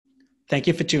Thank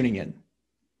you for tuning in.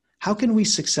 How can we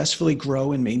successfully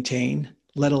grow and maintain,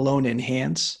 let alone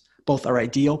enhance, both our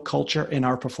ideal culture and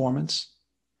our performance?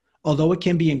 Although it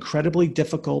can be incredibly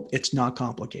difficult, it's not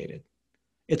complicated.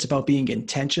 It's about being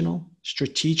intentional,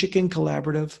 strategic, and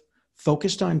collaborative,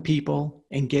 focused on people,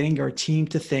 and getting our team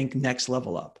to think next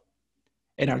level up.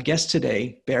 And our guest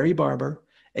today, Barry Barber,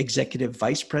 Executive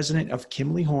Vice President of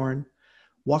Kimley Horn,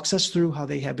 walks us through how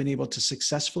they have been able to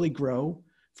successfully grow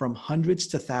from hundreds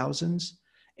to thousands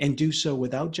and do so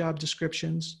without job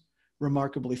descriptions,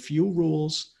 remarkably few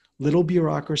rules, little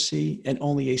bureaucracy, and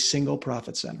only a single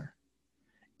profit center.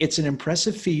 It's an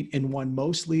impressive feat and one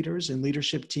most leaders and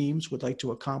leadership teams would like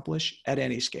to accomplish at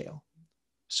any scale.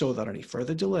 So without any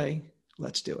further delay,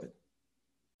 let's do it.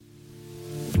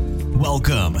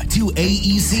 Welcome to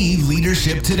AEC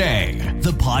Leadership Today, the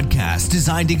podcast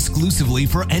designed exclusively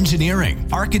for engineering,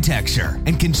 architecture,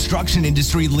 and construction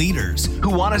industry leaders who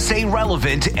want to stay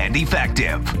relevant and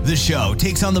effective. The show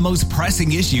takes on the most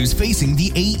pressing issues facing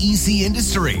the AEC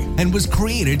industry and was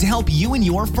created to help you and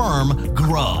your firm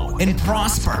grow and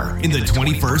prosper in the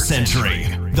 21st century.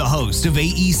 The host of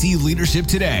AEC Leadership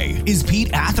Today is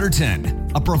Pete Atherton,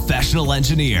 a professional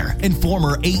engineer and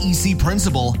former AEC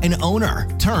principal and owner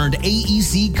turned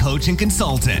AEC coach and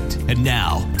consultant. And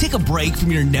now, take a break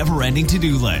from your never-ending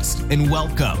to-do list and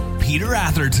welcome Peter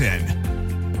Atherton.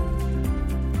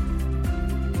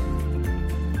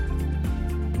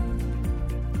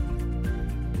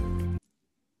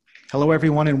 Hello,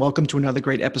 everyone, and welcome to another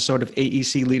great episode of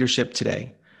AEC Leadership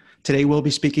Today. Today, we'll be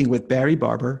speaking with Barry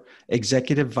Barber,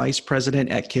 Executive Vice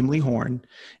President at Kimley Horn,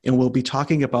 and we'll be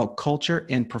talking about culture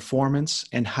and performance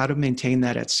and how to maintain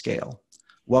that at scale.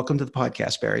 Welcome to the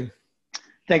podcast, Barry.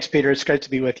 Thanks, Peter. It's great to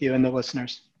be with you and the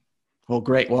listeners. Well,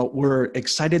 great. Well, we're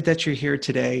excited that you're here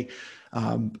today.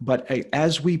 But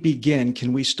as we begin,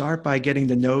 can we start by getting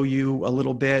to know you a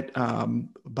little bit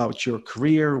about your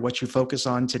career, what you focus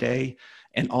on today,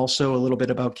 and also a little bit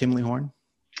about Kimley Horn?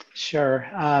 Sure.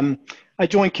 I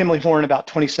joined Kimley Horn about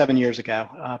 27 years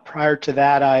ago. Prior to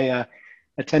that, I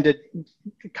attended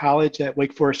college at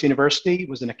Wake Forest University,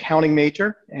 was an accounting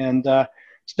major, and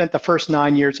spent the first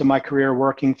 9 years of my career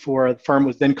working for the firm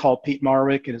was then called Peat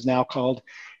Marwick. It is now called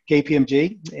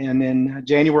KPMG. And in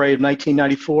January of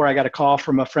 1994, I got a call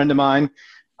from a friend of mine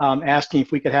asking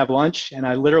if we could have lunch. And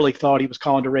I literally thought he was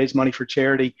calling to raise money for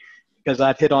charity because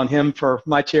I'd hit on him for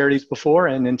my charities before.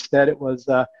 And instead it was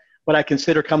what I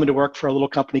consider coming to work for a little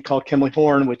company called Kimley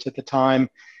Horn, which at the time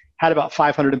had about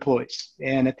 500 employees.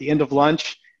 And at the end of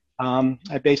lunch,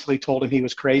 I basically told him he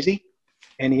was crazy.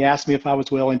 And he asked me if I was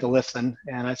willing to listen.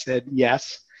 And I said,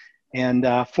 yes. And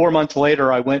 4 months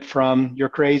later, I went from you're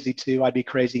crazy to I'd be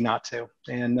crazy not to.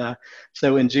 And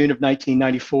so in June of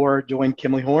 1994, joined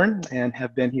Kimley Horn and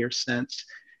have been here since.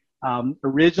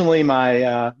 Originally,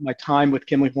 my time with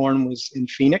Kimley Horn was in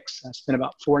Phoenix. I spent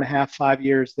about 4.5, 5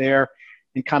 years there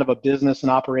in kind of a business and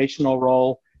operational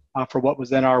role for what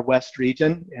was in our West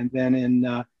region. And then in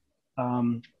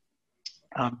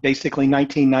basically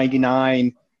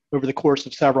 1999, over the course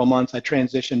of several months, I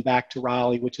transitioned back to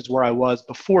Raleigh, which is where I was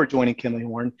before joining Kimley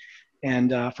Horn.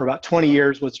 And for about 20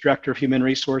 years was Director of Human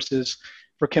Resources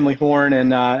for Kimley Horn.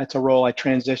 And it's a role I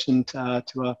transitioned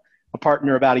to a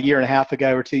partner about 1.5 years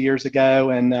ago or 2 years ago.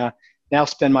 And now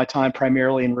spend my time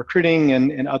primarily in recruiting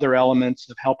and other elements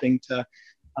of helping to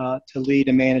lead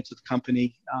and manage the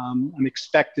company. I'm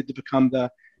expected to become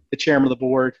the chairman of the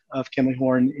board of Kimley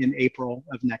Horn in April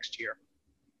of next year.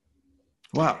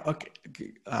 Wow. Okay.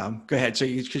 Go ahead. So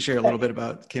you could share a little bit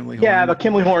about Kimley Horn. Yeah, about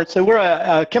Kimley Horn. So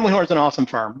Kimley Horn is an awesome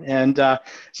firm. And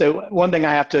so one thing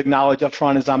I have to acknowledge up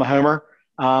front is I'm a homer.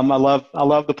 I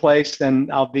love the place,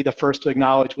 and I'll be the first to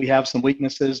acknowledge we have some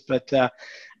weaknesses, but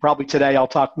probably today I'll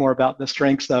talk more about the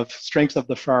strengths of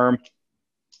the firm.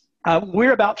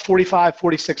 We're about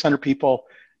 4,600 people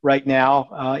right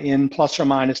now in plus or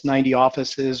minus 90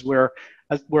 offices. We're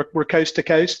coast to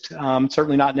coast,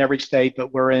 certainly not in every state,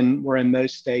 but we're in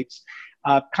most states.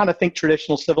 Kind of think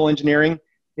traditional civil engineering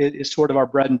is sort of our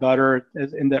bread and butter.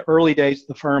 In the early days of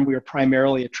the firm, we were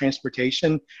primarily a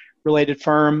transportation-related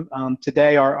firm.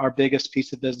 Today, our biggest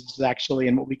piece of business is actually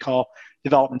in what we call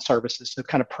development services, so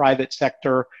kind of private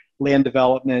sector, land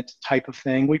development type of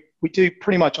thing. We do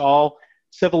pretty much all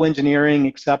civil engineering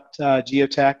except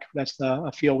geotech. That's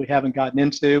a field we haven't gotten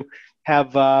into.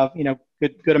 Have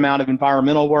good amount of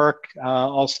environmental work,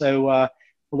 also a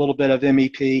little bit of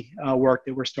MEP work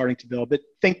that we're starting to build. But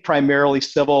think primarily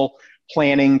civil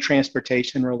planning,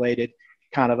 transportation related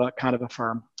kind of a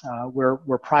firm.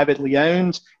 We're privately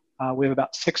owned. We have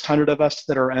about 600 of us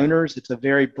that are owners. It's a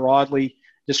very broadly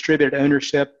distributed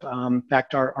ownership. In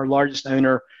fact, our largest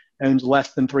owner owns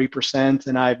less than 3%.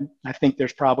 And I think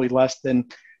there's probably less than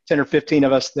 10 or 15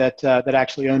 of us that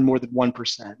actually own more than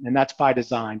 1%. And that's by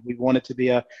design. We want it to be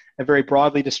a very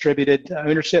broadly distributed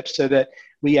ownership so that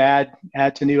we add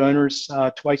to new owners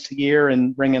twice a year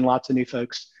and bring in lots of new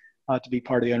folks to be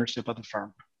part of the ownership of the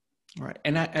firm. All right.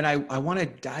 And I want to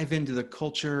dive into the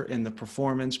culture and the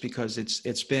performance because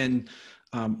it's been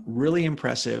really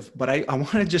impressive. But I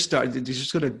want to just start,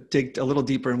 just going to dig a little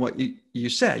deeper in what you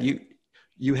said.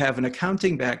 You have an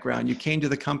accounting background. You came to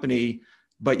the company,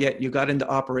 but yet you got into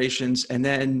operations and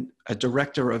then a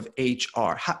director of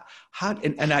HR.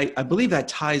 And I believe that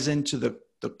ties into the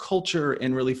culture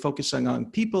and really focusing on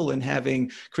people and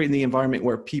creating the environment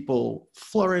where people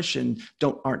flourish and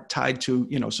aren't tied to,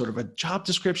 sort of a job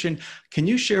description. Can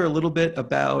you share a little bit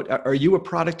about, are you a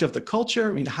product of the culture?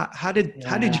 I mean,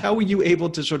 how were you able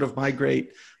to sort of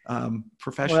migrate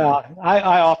professionally? Well,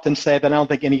 I often say that I don't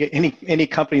think any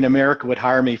company in America would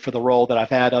hire me for the role that I've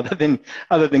had other than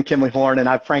Kimley Horn, and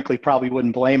I frankly probably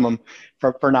wouldn't blame them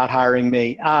for not hiring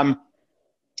me.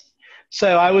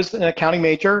 So I was an accounting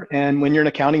major, and when you're an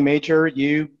accounting major,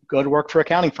 you go to work for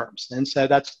accounting firms. And so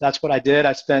that's what I did.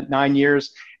 I spent 9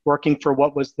 years working for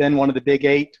what was then one of the big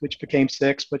 8, which became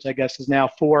 6, which I guess is now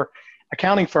 4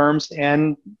 accounting firms,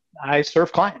 and I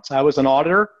served clients. I was an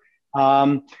auditor.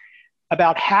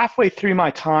 About halfway through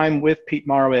my time with Peat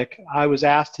Marwick, I was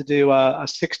asked to do a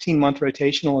 16-month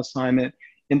rotational assignment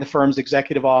in the firm's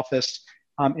executive office,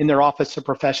 in their Office of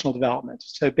Professional Development.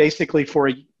 So basically for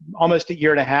almost a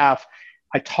year and a half,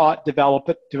 I taught,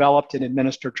 developed, and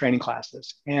administered training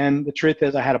classes. And the truth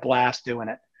is I had a blast doing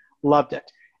it. Loved it.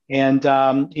 And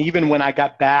even when I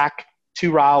got back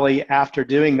to Raleigh after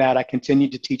doing that, I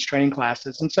continued to teach training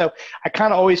classes. And so I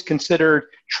kind of always considered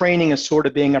training as sort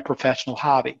of being a professional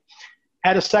hobby. I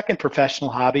had a second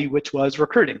professional hobby, which was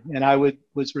recruiting. And I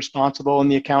was responsible in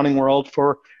the accounting world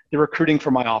for the recruiting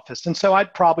for my office. And so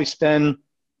I'd probably spend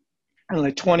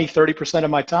 20-30% of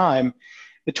my time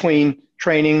between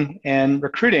training and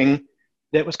recruiting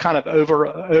that was kind of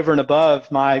over and above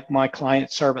my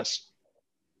client service.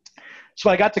 So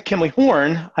when I got to Kimley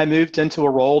Horn, I moved into a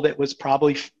role that was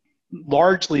probably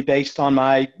largely based on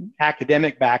my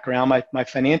academic background, my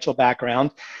financial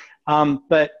background.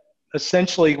 But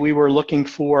essentially we were looking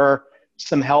for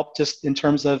some help just in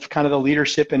terms of kind of the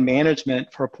leadership and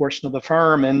management for a portion of the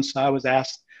firm. And so I was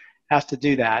asked to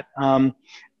do that.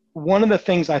 One of the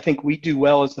things I think we do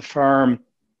well as the firm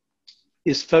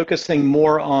is focusing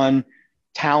more on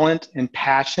talent and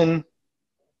passion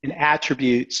and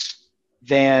attributes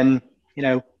than,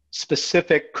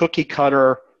 specific cookie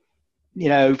cutter,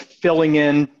 filling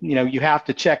in, you have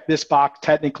to check this box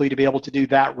technically to be able to do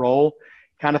that role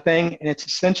kind of thing. And it's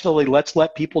essentially, let's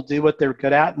let people do what they're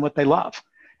good at and what they love.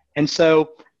 And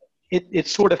so it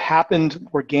sort of happened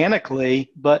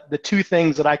organically, but the two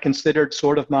things that I considered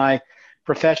sort of my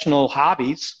professional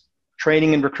hobbies,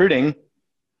 training and recruiting,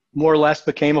 more or less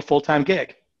became a full-time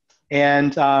gig.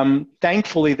 And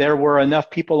thankfully, there were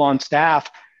enough people on staff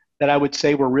that I would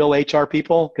say were real HR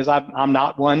people, because I'm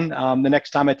not one. The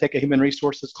next time I take a human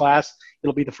resources class,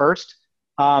 it'll be the first.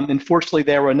 And fortunately,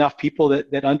 there were enough people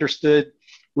that understood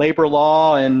labor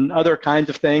law and other kinds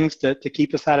of things to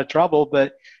keep us out of trouble.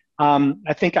 But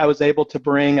I think I was able to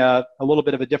bring a little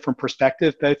bit of a different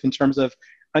perspective, both in terms of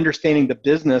understanding the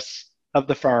business of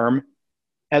the firm,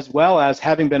 as well as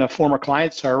having been a former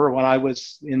client server. When I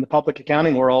was in the public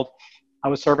accounting world, I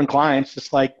was serving clients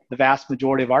just like the vast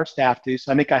majority of our staff do.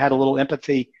 So I think I had a little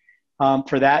empathy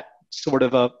for that sort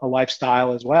of a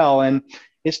lifestyle as well. And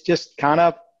it's just kind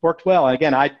of worked well.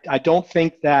 Again, I don't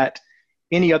think that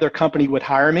any other company would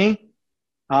hire me.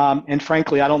 And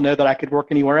frankly, I don't know that I could work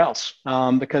anywhere else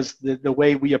because the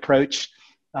way we approach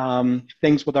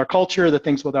things with our culture, the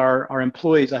things with our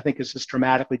employees, I think is just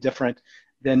dramatically different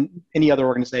than any other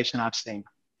organization I've seen.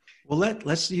 Well,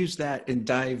 let's use that and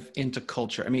dive into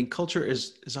culture. I mean, culture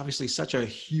is obviously such a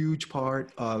huge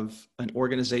part of an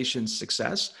organization's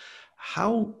success.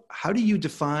 How do you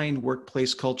define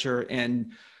workplace culture,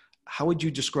 and how would you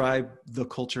describe the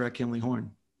culture at Kimley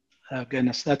Horn? Oh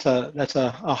goodness, that's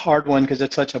a hard one because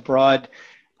it's such a broad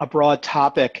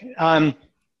topic.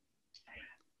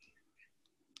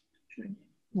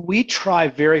 We try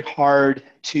very hard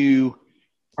to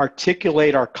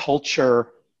articulate our culture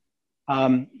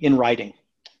in writing,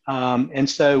 and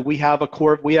so we have a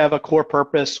core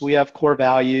purpose, we have core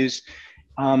values,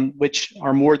 which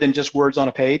are more than just words on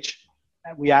a page.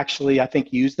 We actually, I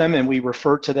think, use them, and we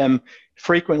refer to them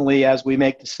frequently as we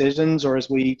make decisions or as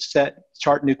we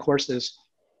chart new courses.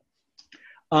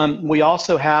 We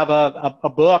also have a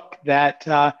book that's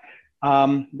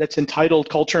entitled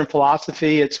Culture and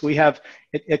Philosophy. We have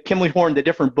at Kimley Horn, the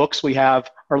different books we have,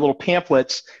 our little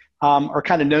pamphlets, are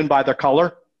kind of known by their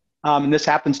color. And this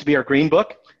happens to be our green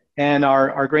book. And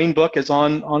our green book is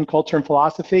on culture and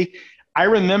philosophy. I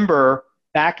remember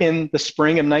back in the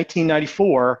spring of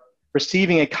 1994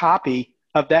 receiving a copy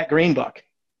of that green book.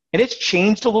 And it's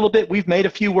changed a little bit. We've made a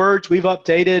few words. We've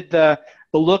updated the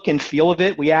look and feel of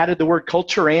it. We added the word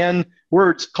culture and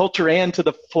to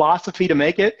the philosophy to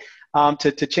make it,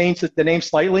 to change the name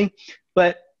slightly.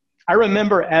 But I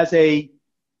remember as a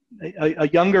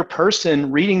younger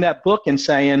person reading that book and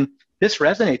saying, this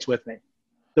resonates with me.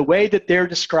 The way that they're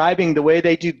describing the way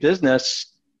they do business,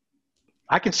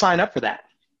 I can sign up for that.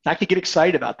 I could get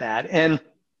excited about that. And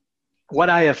what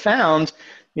I have found,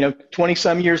 20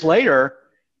 some years later,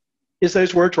 is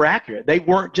those words were accurate. They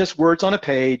weren't just words on a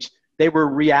page. They were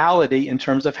reality in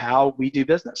terms of how we do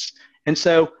business. And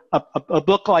so a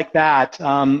book like that,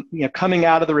 coming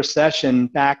out of the recession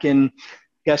back in,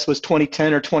 I guess it was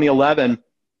 2010 or 2011,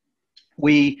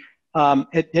 we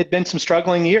had been some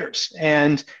struggling years.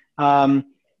 And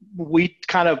we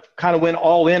kind of went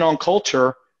all in on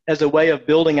culture as a way of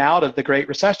building out of the Great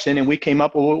Recession. And we came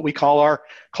up with what we call our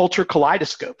culture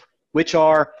kaleidoscope, which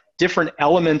are different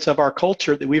elements of our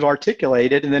culture that we've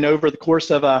articulated. And then over the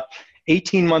course of a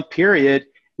 18-month period,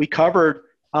 we covered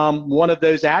one of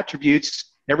those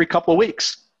attributes every couple of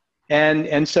weeks.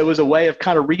 And so it was a way of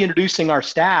kind of reintroducing our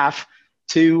staff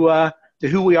to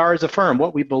who we are as a firm,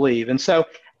 what we believe. And so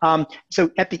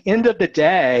at the end of the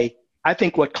day, I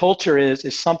think what culture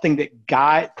is something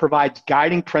that provides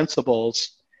guiding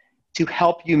principles to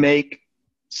help you make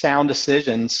sound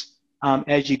decisions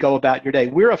as you go about your day.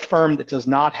 We're a firm that does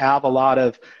not have a lot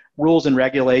of rules and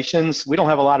regulations. We don't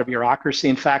have a lot of bureaucracy.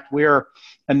 In fact, we're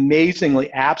amazingly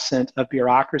absent of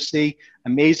bureaucracy,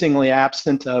 amazingly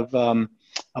absent of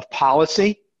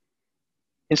policy.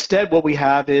 Instead, what we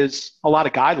have is a lot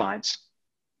of guidelines,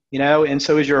 and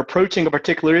so as you're approaching a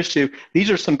particular issue, these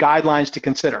are some guidelines to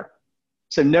consider.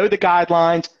 So know the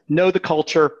guidelines, know the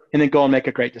culture, and then go and make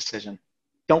a great decision.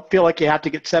 Don't feel like you have to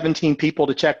get 17 people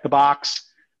to check the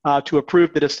box to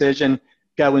approve the decision.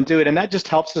 Go and do it. And that just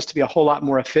helps us to be a whole lot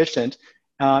more efficient.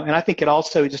 And I think it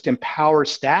also just empowers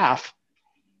staff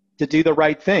to do the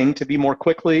right thing, to be more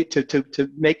quickly, to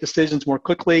make decisions more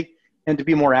quickly, and to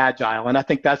be more agile. And I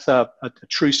think that's a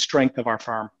true strength of our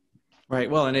firm. Right.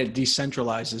 Well, and it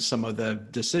decentralizes some of the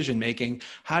decision making.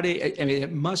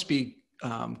 It must be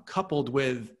coupled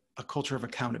with a culture of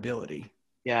accountability.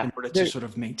 Yeah. In order to sort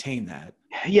of maintain that.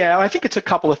 Yeah, I think it's a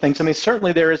couple of things.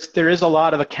 Certainly there is a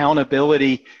lot of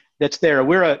accountability that's there.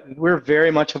 We're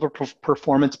very much of a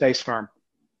performance-based firm,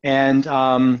 and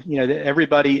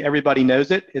everybody knows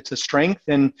it. It's a strength,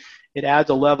 and it adds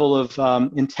a level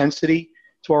of intensity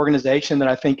to organization that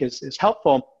I think is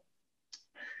helpful.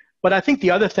 But I think the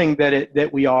other thing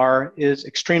that we are is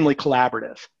extremely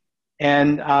collaborative.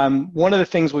 And one of the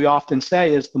things we often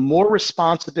say is the more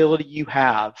responsibility you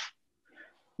have,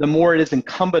 the more it is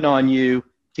incumbent on you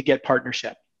to get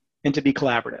partnership and to be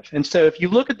collaborative. And so if you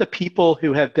look at the people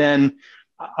who have been,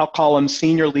 I'll call them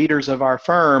senior leaders of our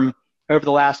firm over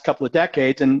the last couple of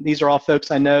decades, and these are all folks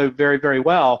I know very, very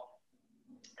well,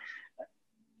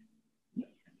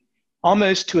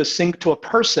 almost to a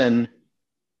person,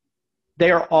 they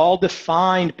are all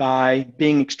defined by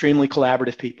being extremely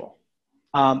collaborative people.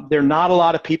 There are not a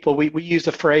lot of people, we use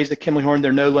the phrase at Kimley Horn,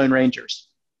 there are no Lone Rangers.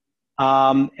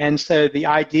 And so the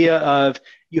idea of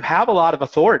you have a lot of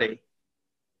authority,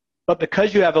 but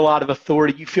because you have a lot of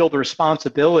authority, you feel the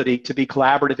responsibility to be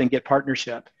collaborative and get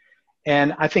partnership.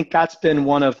 And I think that's been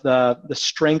one of the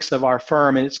strengths of our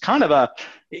firm. And it's kind of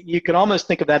you can almost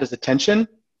think of that as a tension,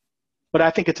 but I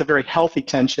think it's a very healthy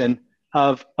tension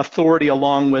of authority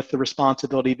along with the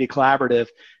responsibility to be collaborative.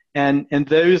 And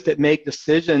those that make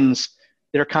decisions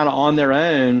that are kind of on their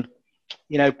own,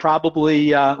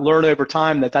 probably learn over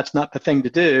time that that's not the thing to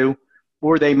do,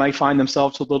 or they might find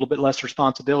themselves with a little bit less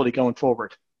responsibility going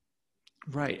forward.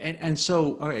 Right. And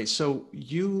so, all right, so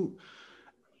you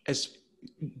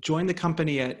joined the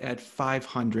company at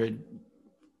 500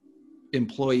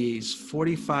 employees,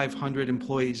 4,500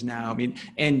 employees now.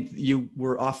 And you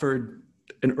were offered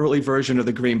an early version of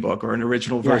the Green Book or an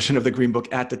original version of the Green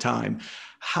Book at the time.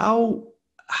 How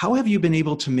have you been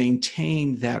able to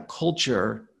maintain that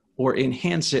culture or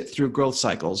enhance it through growth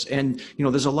cycles? And,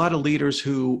 there's a lot of leaders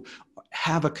who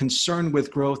have a concern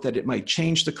with growth that it might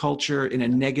change the culture in a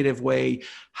negative way.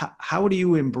 How do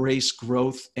you embrace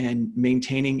growth and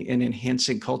maintaining and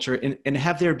enhancing culture? And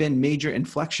have there been major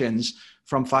inflections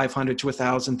from 500 to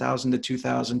 1,000, 1,000 to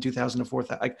 2,000, 2,000 to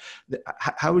 4,000?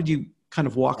 How would you kind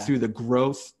of walk through the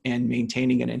growth and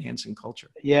maintaining and enhancing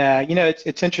culture? Yeah,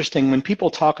 it's interesting. When people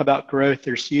talk about growth,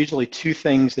 there's usually two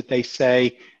things that they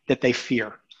say that they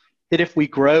fear. That if we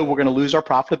grow, we're going to lose our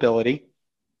profitability.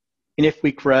 And if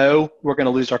we grow, we're going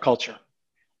to lose our culture.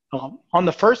 On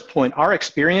the first point, our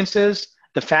experience is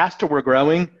the faster we're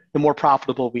growing, the more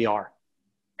profitable we are.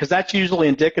 Because that's usually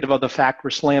indicative of the fact we're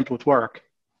slammed with work.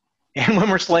 And when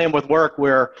we're slammed with work,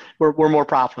 we're more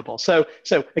profitable. So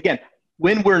again,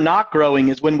 when we're not growing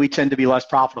is when we tend to be less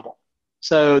profitable.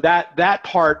 So that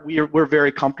part we're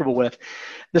very comfortable with.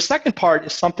 The second part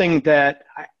is something that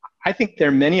I think there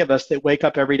are many of us that wake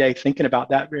up every day thinking about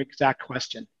that very exact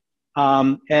question.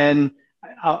 And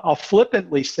I'll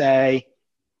flippantly say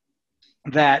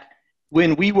that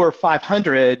when we were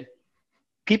 500,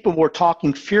 people were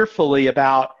talking fearfully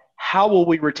about how will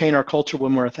we retain our culture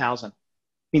when we're 1,000. I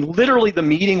mean, literally the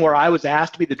meeting where I was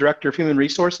asked to be the director of human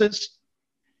resources,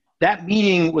 that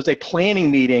meeting was a planning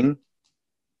meeting.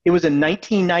 It was in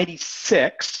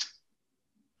 1996.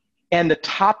 And the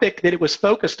topic that it was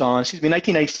focused on,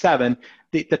 1997,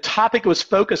 the topic it was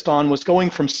focused on was going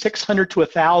from 600 to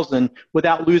 1,000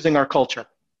 without losing our culture.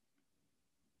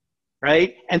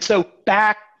 Right? And so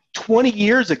back 20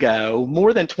 years ago,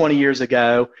 more than 20 years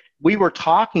ago, we were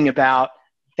talking about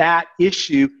that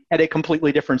issue at a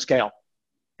completely different scale.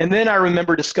 And then I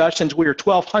remember discussions, we were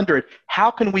 1,200.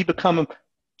 How can we become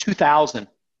 2,000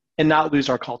 and not lose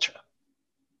our culture?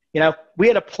 We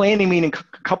had a planning meeting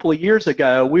a couple of years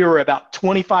ago. We were about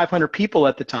 2,500 people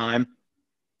at the time.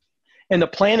 And the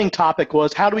planning topic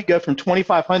was, how do we go from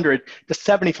 2,500 to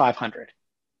 7,500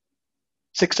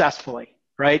 successfully,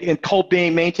 right? And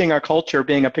maintaining our culture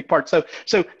being a big part. So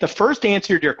the first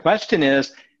answer to your question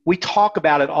is, we talk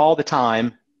about it all the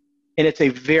time, and it's a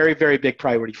very, very big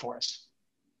priority for us.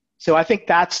 So I think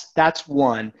that's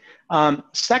one.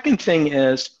 Second thing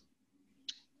is,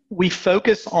 we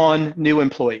focus on new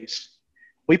employees.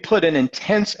 We put an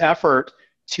intense effort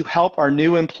to help our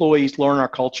new employees learn our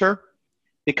culture,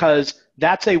 because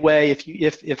that's a way,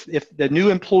 if the new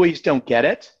employees don't get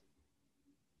it,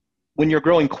 when you're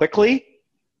growing quickly,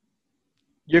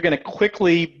 you're going to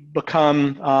quickly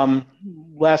become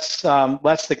less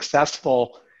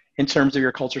successful in terms of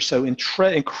your culture. So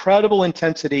incredible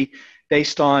intensity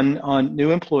based on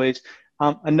new employees.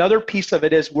 Another piece of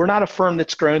it is, we're not a firm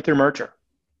that's grown through merger.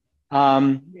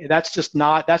 That's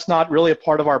not really a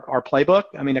part of our playbook.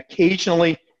 I mean,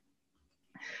 occasionally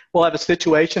we'll have a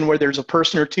situation where there's a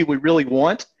person or two we really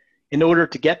want. In order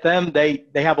to get them, they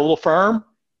have a little firm,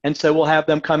 and so we'll have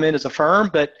them come in as a firm.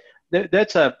 But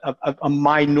that's a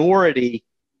minority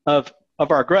of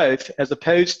our growth, as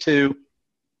opposed to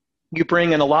you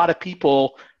bring in a lot of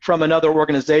people from another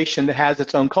organization that has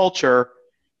its own culture.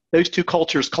 Those two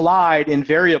cultures collide.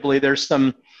 Invariably, there's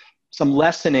some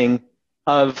lessening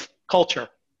of culture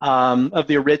of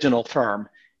the original firm.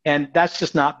 And that's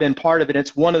just not been part of it.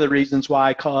 It's one of the reasons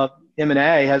why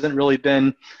M&A hasn't really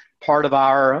been part of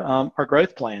our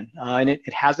growth plan. And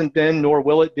it hasn't been, nor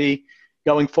will it be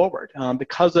going forward,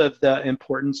 because of the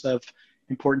importance of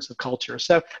culture.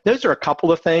 So those are a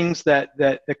couple of things that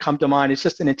come to mind. It's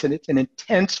just an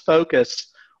intense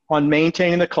focus on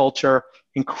maintaining the culture,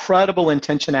 incredible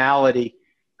intentionality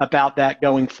about that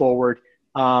going forward,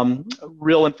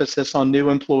 real emphasis on new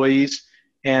employees,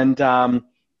 and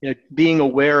being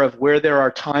aware of where there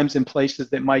are times and places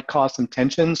that might cause some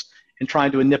tensions, and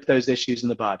trying to nip those issues in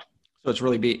the bud. So it's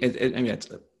really it's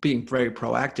being very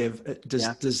proactive.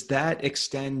 Does that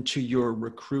extend to your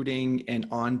recruiting and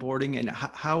onboarding? And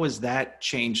how has that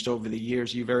changed over the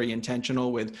years? You're very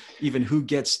intentional with even who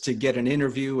gets to get an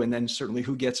interview, and then certainly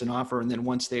who gets an offer. And then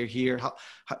once they're here,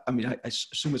 I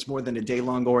assume it's more than a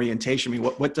day-long orientation. I mean,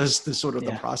 what does the sort of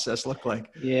the process look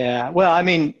like? Yeah, well, I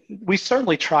mean, we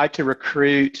certainly try to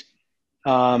recruit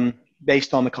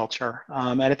based on the culture.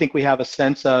 And I think we have a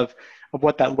sense of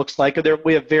what that looks like.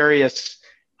 We have various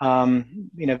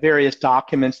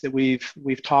documents that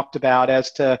we've talked about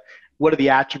as to what are the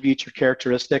attributes or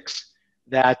characteristics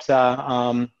that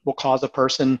will cause a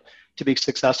person to be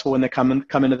successful when they come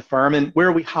into the firm. And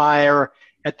where we hire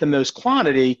at the most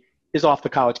quantity is off the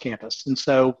college campus. And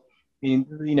so,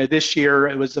 this year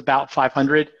it was about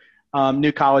 500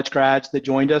 new college grads that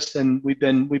joined us, and we've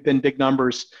been big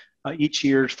numbers each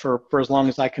year for as long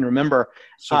as I can remember.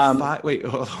 So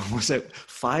was it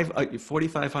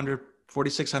 4,500,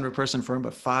 4,600 person firm,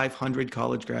 but 500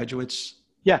 college graduates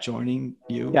joining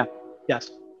you? Yeah.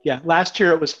 Yes. Yeah. Last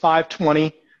year it was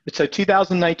 520. So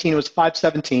 2019 was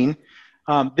 517.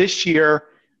 This year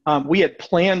we had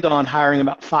planned on hiring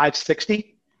about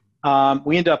 560.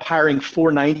 We ended up hiring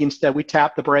 490 instead. We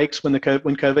tapped the brakes when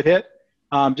COVID hit,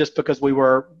 just because we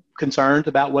were concerned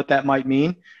about what that might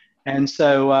mean. And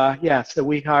so, so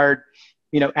we hired,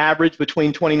 average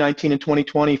between 2019 and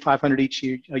 2020, 500 each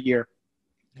a year.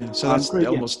 Yeah, so that's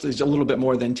almost a little bit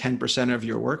more than 10% of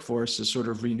your workforce is sort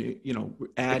of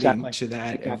adding to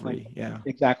that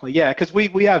Exactly. Yeah, because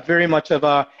we have very much of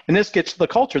and this gets to the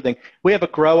culture thing. We have a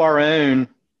grow our own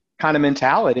kind of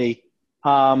mentality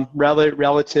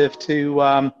relative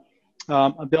to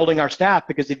building our staff,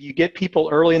 because if you get people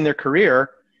early in their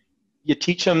career, you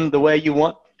teach them the way you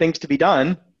want things to be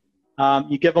done.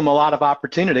 You give them a lot of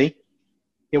opportunity.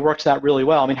 It works out really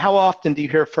well. I mean, how often do you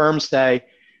hear firms say,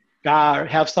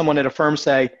 have someone at a firm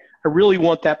say, I really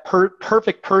want that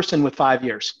perfect person with 5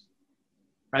 years,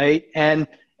 right? And,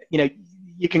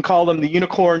 you can call them the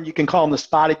unicorn, you can call them the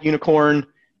spotted unicorn,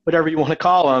 whatever you want to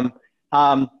call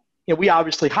them. We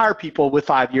obviously hire people with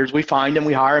 5 years. We find them,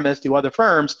 we hire them, as do other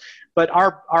firms. But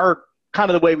our kind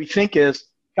of the way we think is,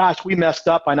 gosh, we messed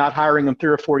up by not hiring them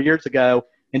 3 or 4 years ago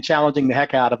and challenging the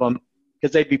heck out of them,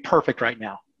 because they'd be perfect right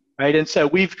now, right? And so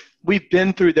we've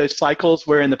been through those cycles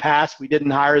where in the past we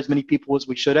didn't hire as many people as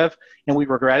we should have, and we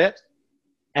regret it.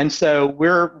 And so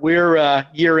we're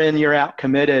year in, year out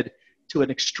committed to an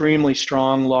extremely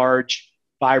strong, large,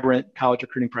 vibrant college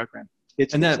recruiting program.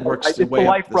 It's the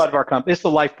lifeblood of our company. It's the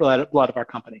lifeblood of our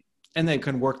company. And they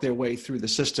can work their way through the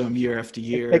system year after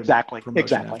year. Exactly.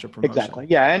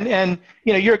 Yeah. And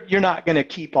you're not going to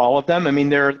keep all of them. I mean,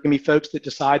 there are going to be folks that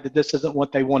decide that this isn't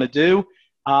what they want to do.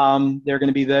 There are going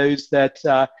to be those that,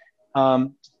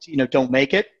 don't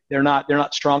make it. They're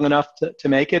not strong enough to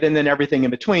make it, and then everything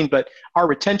in between. But our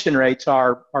retention rates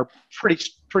are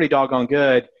pretty doggone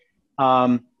good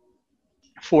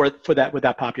for that, with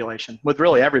that population, with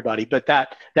really everybody. But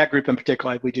that group in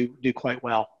particular, we do quite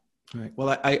well. All right.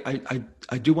 Well,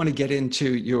 I do want to get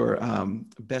into your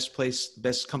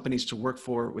best companies to work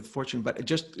for with Fortune, but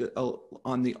just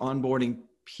on the onboarding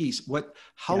piece,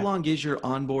 how long is your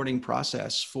onboarding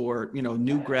process for,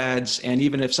 new grads? And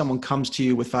even if someone comes to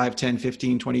you with 5, 10,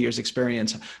 15, 20 years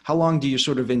experience, how long do you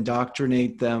sort of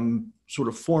indoctrinate them sort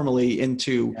of formally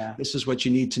into this is what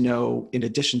you need to know in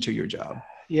addition to your job?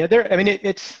 Yeah,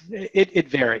 it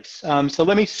varies. So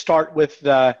let me start with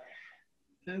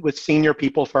senior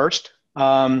people first.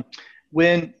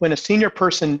 When a senior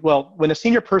person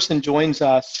joins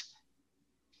us,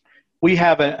 we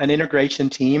have an integration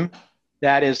team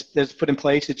that is put in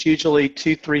place. It's usually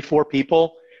 2, 3, 4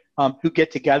 people who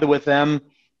get together with them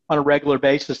on a regular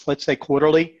basis, let's say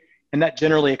quarterly, and that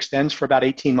generally extends for about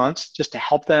 18 months, just to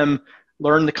help them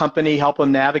learn the company, help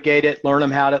them navigate it, learn them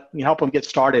how to help them get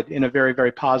started in a very,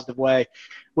 very positive way.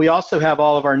 We also have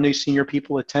all of our new senior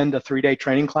people attend a 3-day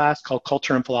training class called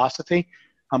Culture and Philosophy.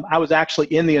 I was actually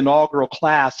in the inaugural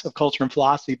class of Culture and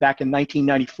Philosophy back in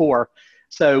 1994.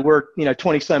 So we're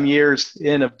 20 some years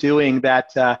in of doing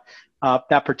that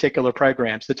particular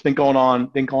program. So it's been going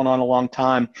on a long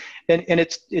time, and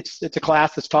it's a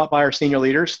class that's taught by our senior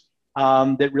leaders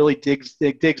that really digs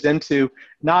into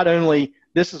not only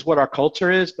this is what our culture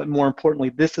is, but more importantly,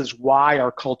 this is why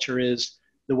our culture is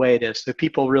the way it is. So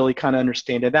people really kind of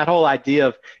understand it. That whole idea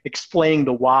of explaining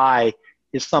the why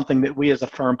is something that we as a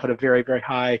firm put a very, very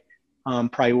high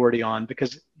priority on,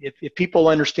 because if people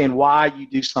understand why you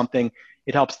do something,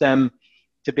 it helps them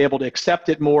to be able to accept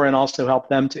it more and also help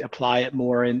them to apply it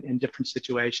more in different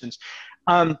situations.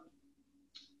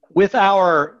 With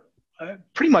our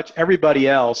pretty much everybody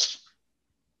else,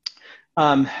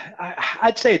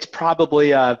 I'd say it's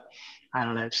probably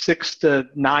 6 to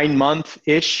 9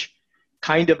 month-ish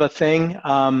kind of a thing.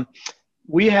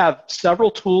 We have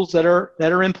several tools that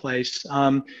are in place.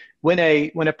 When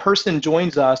a person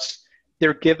joins us,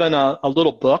 they're given a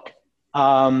little book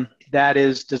that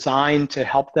is designed to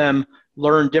help them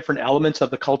learn different elements of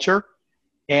the culture.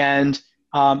 And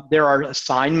there are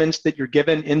assignments that you're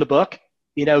given in the book.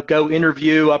 Go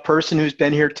interview a person who's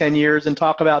been here 10 years and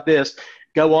talk about this.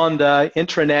 Go on the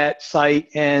intranet site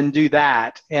and do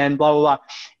that, and blah, blah, blah.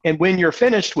 And when you're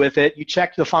finished with it, you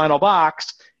check the final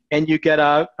box and you get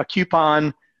a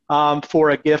coupon for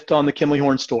a gift on the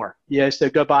Kimley-Horn store. So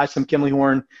go buy some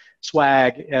Kimley-Horn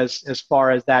swag as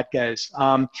far as that goes.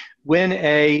 When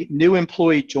a new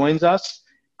employee joins us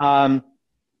that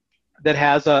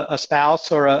has a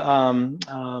spouse or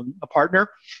a partner,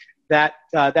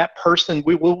 that person,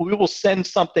 we will send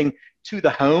something to the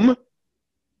home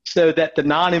so that the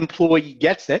non-employee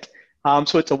gets it.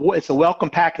 So it's a welcome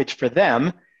package for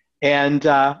them. And,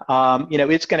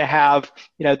 it's going to have,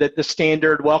 the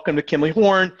standard welcome to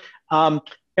Kimley-Horn.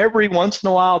 Every once in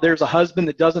a while, there's a husband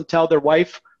that doesn't tell their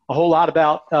wife a whole lot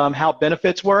about how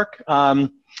benefits work.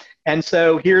 And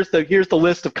so here's the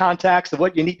list of contacts of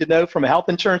what you need to know from a health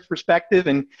insurance perspective,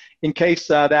 and in case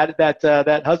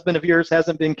that husband of yours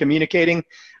hasn't been communicating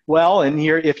well. And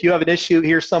here, if you have an issue,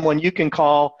 here's someone you can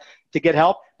call to get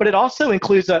help. But it also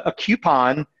includes a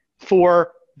coupon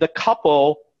for the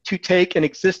couple to take an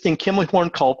existing Kimley-Horn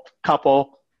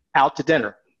couple out to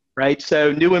dinner, right?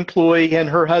 So new employee and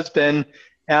her husband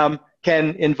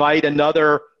can invite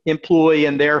another employee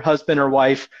and their husband or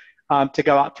wife to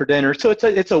go out for dinner. So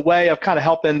it's a way of kind of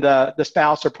helping the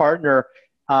spouse or partner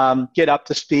get up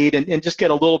to speed and just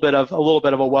get a little bit of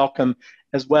a welcome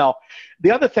as well.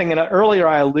 The other thing, and earlier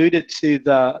I alluded to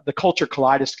the culture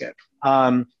kaleidoscope,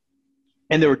 and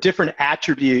there were different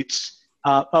attributes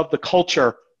of the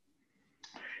culture.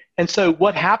 And so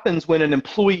what happens when an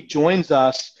employee joins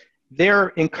us, they're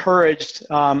encouraged.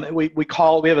 We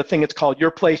have a thing, it's called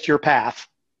Your Place, Your Path.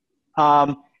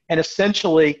 And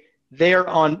essentially they're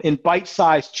in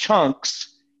bite-sized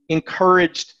chunks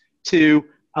encouraged to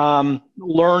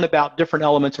learn about different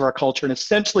elements of our culture. And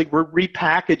essentially we're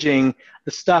repackaging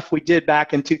the stuff we did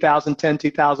back in 2010,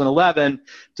 2011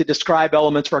 to describe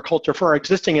elements of our culture for our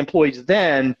existing employees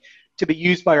then to be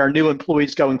used by our new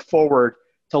employees going forward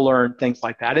to learn things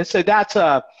like that. And so that's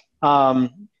if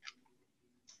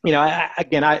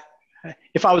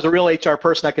I was a real HR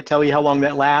person, I could tell you how long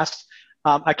that lasts.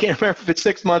 I can't remember if it's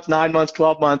 6 months, 9 months,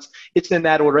 12 months. It's in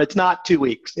that order. It's not 2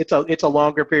 weeks. It's a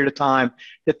longer period of time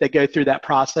that they go through that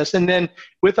process. And then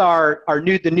with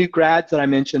the new grads that I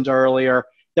mentioned earlier,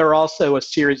 there are also a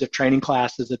series of training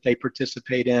classes that they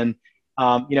participate in,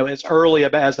 as early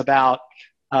as about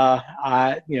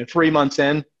 3 months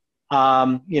in,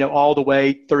 all the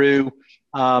way through,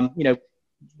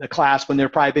 the class when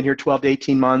they've probably been here 12 to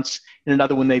 18 months, and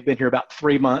another when they've been here about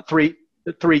 3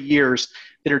 years,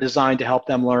 that are designed to help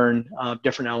them learn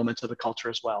different elements of the culture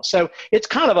as well. So it's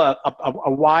kind of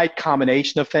a wide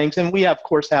combination of things. And we, of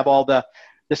course, have all the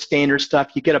standard stuff.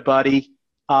 You get a buddy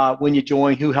when you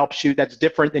join who helps you. That's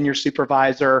different than your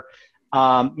supervisor.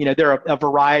 There are a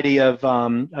variety of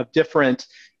different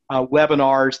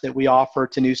webinars that we offer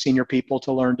to new senior people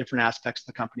to learn different aspects of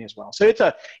the company as well. So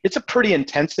it's a pretty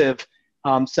intensive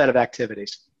set of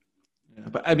activities. Yeah,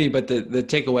 but the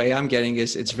takeaway I'm getting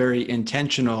is it's very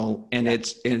intentional, and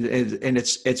it's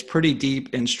pretty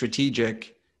deep and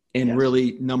strategic in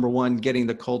really, number one, getting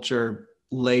the culture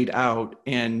laid out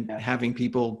and having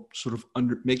people sort of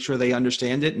make sure they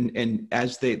understand it. And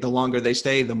as the longer they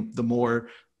stay, the more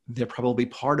they're probably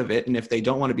part of it. And if they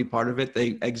don't want to be part of it,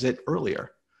 they exit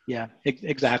earlier. Yeah,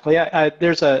 exactly.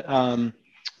 There's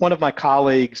one of my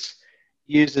colleagues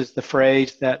uses the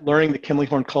phrase that learning the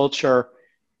Kimley-Horn culture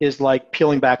is like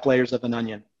peeling back layers of an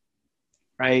onion,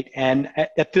 right? And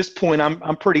at this point,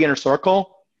 I'm pretty inner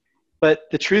circle, but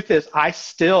the truth is I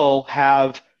still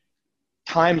have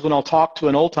times when I'll talk to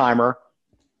an old timer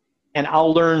and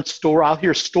I'll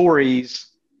hear stories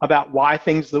about why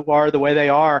things are the way they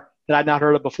are that I'd not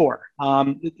heard of before.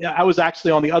 I was actually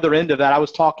on the other end of that. I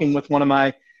was talking with one of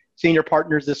my senior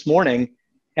partners this morning,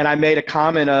 and I made a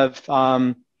comment of,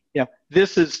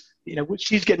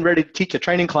 she's getting ready to teach a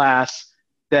training class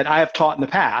that I have taught in the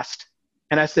past.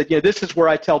 And I said, this is where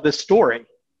I tell this story.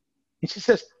 And she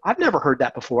says, I've never heard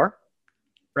that before,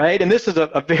 right? And this is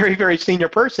a very, very senior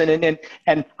person.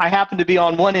 And I happen to be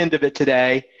on one end of it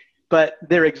today, but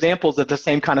there are examples of the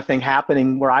same kind of thing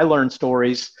happening where I learn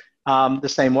stories the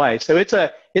same way. So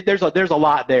there's a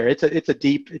lot there. It's a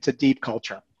deep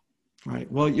culture. Right.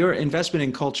 Well, your investment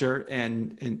in culture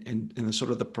and the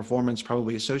sort of the performance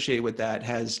probably associated with that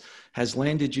has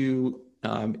landed you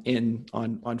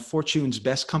on Fortune's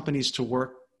best companies to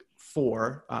work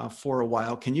for a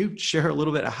while. Can you share a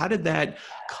little bit? How did that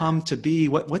come to be?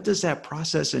 What does that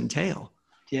process entail?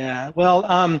 Yeah.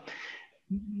 Well,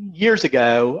 years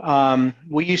ago,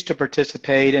 we used to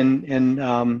participate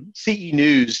in CE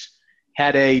News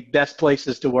had a best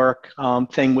places to work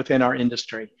thing within our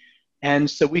industry. And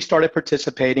so we started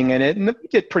participating in it, and we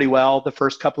did pretty well the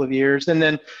first couple of years. And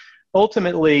then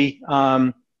ultimately,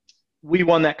 we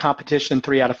won that competition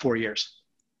 3 out of 4 years.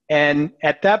 And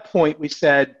at that point, we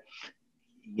said,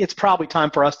 it's probably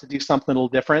time for us to do something a little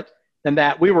different than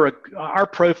that. Our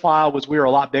profile was we were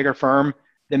a lot bigger firm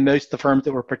than most of the firms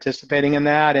that were participating in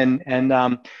that. And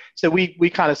so we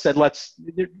kind of said,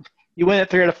 you win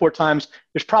it 3 out of 4 times,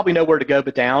 there's probably nowhere to go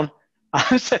but down.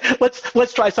 So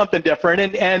let's try something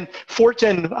different. And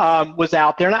Fortune was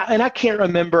out there. And I can't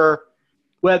remember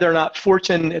whether or not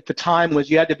Fortune at the time was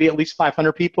you had to be at least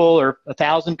 500 people or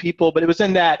 1,000 people, but it was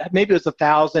in that, maybe it was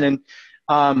 1,000.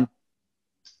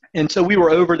 And so we were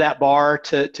over that bar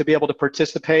to be able to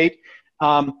participate.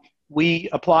 We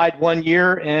applied 1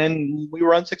 year and we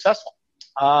were unsuccessful.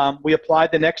 We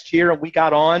applied the next year and we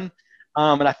got on.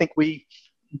 And I think we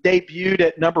debuted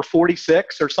at number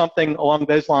 46 or something along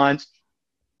those lines.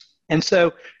 And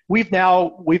so we've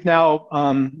now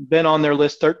been on their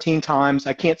list 13 times.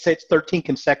 I can't say it's 13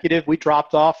 consecutive. We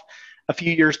dropped off a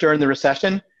few years during the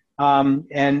recession, and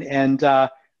then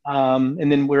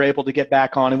we're able to get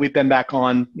back on. And we've been back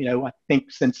on, I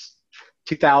think since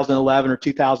 2011 or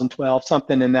 2012,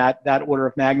 something in that order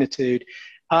of magnitude.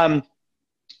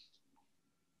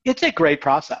 It's a great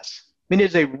process. I mean,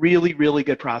 it's a really, really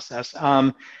good process.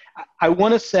 I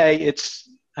want to say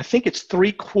I think it's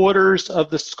 3/4 of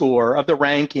the score of the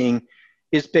ranking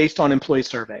is based on employee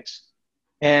surveys.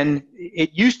 And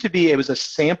it used to be, it was a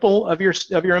sample of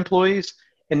your employees,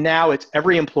 and now it's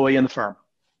every employee in the firm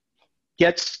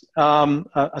gets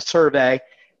a survey.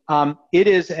 It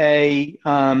is a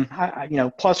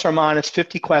plus or minus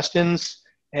 50 questions,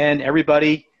 and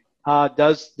everybody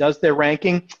does their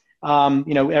ranking.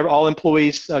 All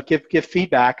employees give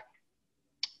feedback,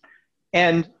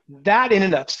 and that in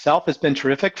and of itself has been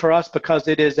terrific for us because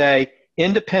it is a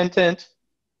independent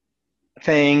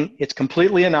thing. It's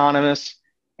completely anonymous.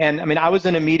 And I mean, I was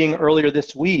in a meeting earlier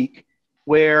this week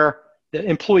where the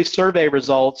employee survey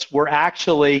results were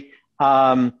actually,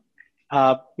 an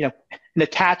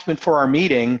attachment for our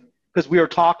meeting because we were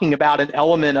talking about an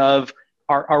element of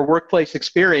our workplace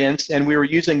experience, and we were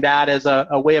using that as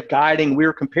a way of guiding. We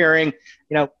were comparing,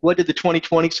 what did the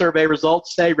 2020 survey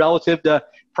results say relative to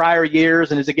prior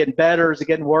years, and is it getting better? Is it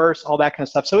getting worse? All that kind of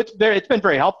stuff. So it's been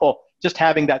very helpful just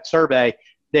having that survey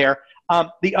there.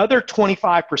 The other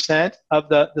 25% of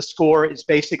the score is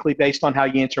basically based on how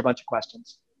you answer a bunch of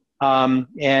questions.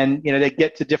 They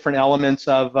get to different elements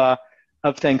of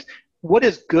things. What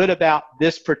is good about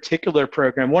this particular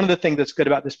program? One of the things that's good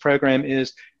about this program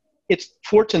is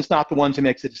Fortune's not the ones who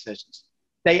makes the decisions.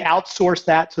 They outsource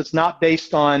that, so it's not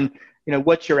based on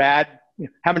what's your ad,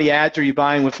 how many ads are you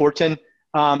buying with Fortune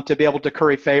to be able to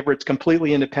curry favor. It's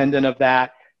completely independent of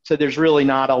that. So there's really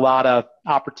not a lot of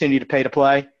opportunity to pay to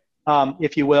play,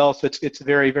 if you will. So it's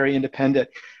very, very independent.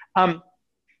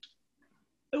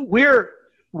 We're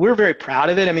very proud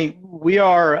of it. I mean, we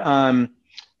are.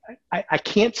 I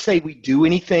can't say we do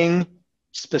anything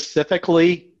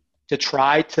specifically to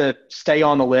try to stay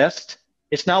on the list.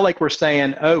 It's not like we're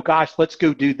saying, oh gosh, let's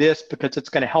go do this because it's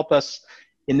going to help us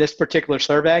in this particular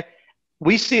survey.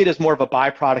 We see it as more of a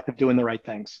byproduct of doing the right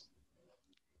things.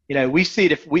 We see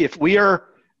it if we are,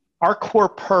 our core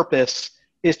purpose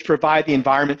is to provide the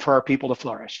environment for our people to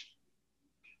flourish.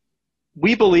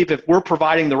 We believe if we're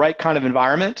providing the right kind of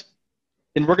environment,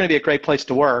 then we're going to be a great place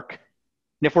to work.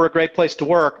 And if we're a great place to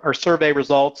work, our survey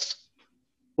results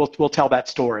will tell that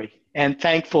story. And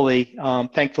thankfully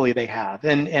they have.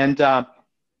 And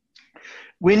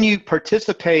when you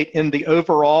participate in the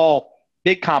overall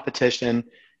big competition,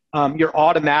 you're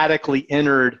automatically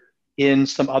entered in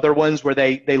some other ones where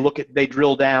they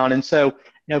drill down. And so,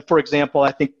 for example,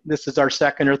 I think this is our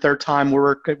second or third time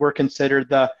we're considered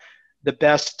the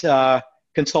best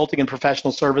consulting and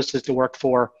professional services to work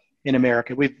for in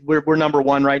America. We're number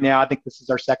one right now. I think this is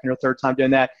our second or third time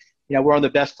doing that. We're on the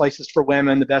best places for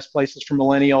women, the best places for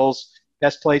millennials,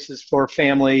 best places for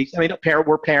families. I mean,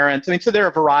 we're parents. I mean, so there are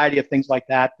a variety of things like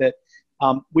that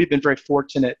we've been very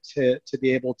fortunate to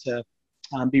be able to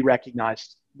be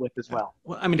recognized with as well.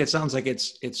 Well, I mean, it sounds like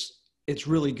it's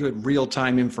really good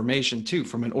real-time information too,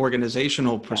 from an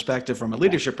organizational perspective, from a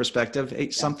leadership perspective. Hey,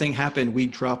 something happened, we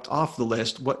dropped off the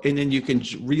list. And then you can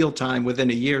real-time within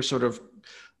a year sort of.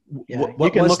 What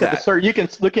you can was look that? at the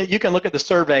you can look at the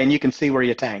survey and you can see where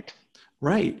you tanked.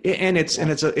 Right, and it's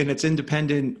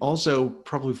independent also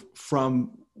probably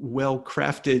from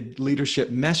well-crafted leadership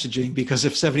messaging, because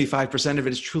if 75% of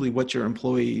it is truly what your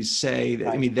employees say,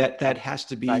 right. I mean that has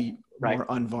to be more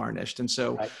unvarnished. And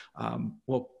so,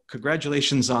 well,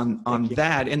 congratulations on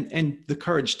that and the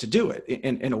courage to do it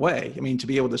in a way. I mean, to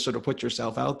be able to sort of put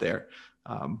yourself out there.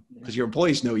 Because your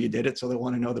employees know you did it, so they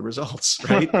want to know the results,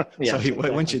 right? Yes, exactly.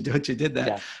 Once you did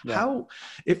that, how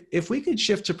if we could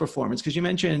shift to performance, because you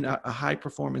mentioned a high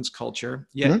performance culture,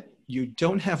 yet you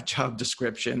don't have job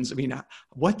descriptions. I mean,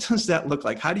 what does that look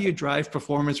like? How do you drive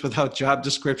performance without job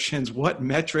descriptions? What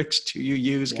metrics do you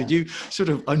use? Could you sort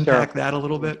of unpack that a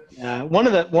little bit? One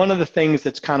of the things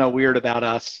that's kind of weird about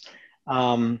us,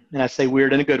 and I say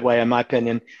weird in a good way, in my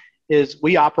opinion, is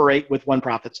we operate with one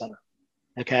profit center.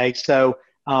 Okay, so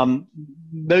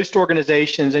most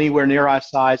organizations anywhere near our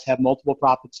size have multiple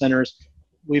profit centers.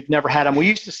 We've never had them. We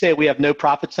used to say we have no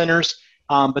profit centers,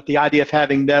 but the idea of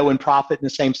having no and profit in the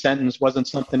same sentence wasn't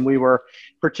something we were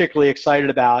particularly excited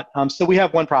about. So we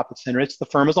have one profit center. It's the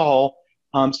firm as a whole.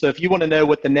 So if you want to know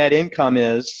what the net income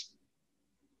is,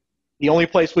 The only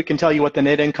place we can tell you what the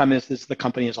net income is the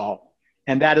company as a whole.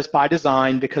 And that is by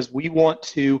design because we want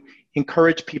to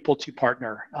encourage people to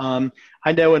partner.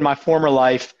 I know in my former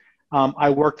life, I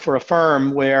worked for a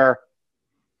firm where,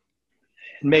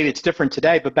 and maybe it's different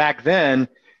today, but back then,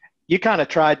 you kind of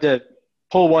tried to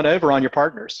pull one over on your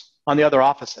partners, on the other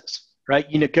offices, right?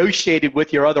 You negotiated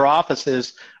with your other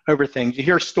offices over things. You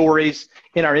hear stories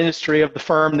in our industry of the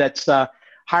firm that's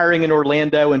hiring in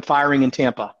Orlando and firing in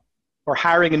Tampa, or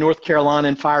hiring in North Carolina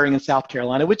and firing in South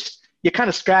Carolina, which you kind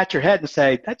of scratch your head and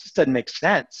say, that just doesn't make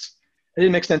sense. It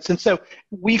didn't make sense. And so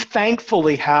we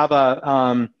thankfully have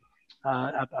a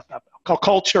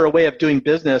culture, a way of doing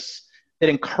business that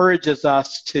encourages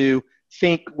us to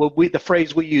think, the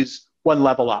phrase we use, one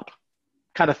level up,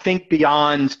 kind of think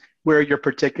beyond where your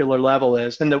particular level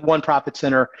is. And the One Profit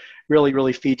Center really,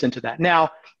 really feeds into that.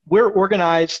 Now, we're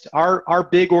organized, our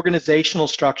big organizational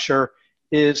structure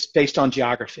is based on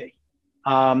geography.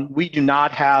 We do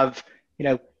not have,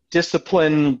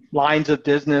 discipline lines of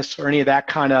business or any of that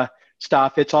kind of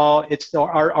stuff.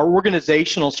 Our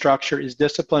organizational structure is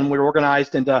discipline. We're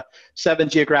organized into 7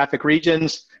 geographic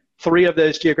regions. 3 of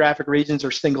those geographic regions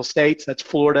are single states. That's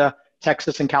Florida,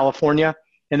 Texas, and California.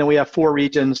 And then we have 4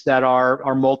 regions that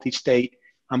are multi-state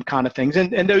kind of things.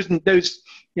 And those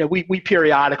we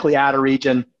periodically add a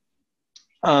region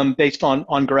based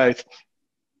on growth,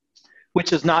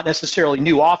 which is not necessarily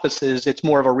new offices. It's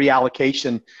more of a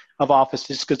reallocation of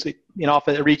offices because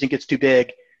a region gets too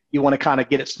big. You want to kind of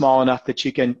get it small enough that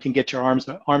you can get your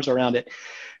arms around it.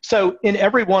 So in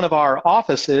every one of our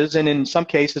offices, and in some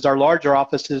cases our larger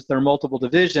offices, there are multiple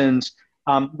divisions,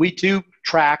 we do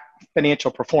track financial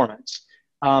performance.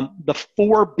 The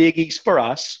 4 biggies for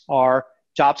us are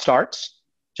job starts.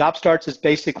 Job starts is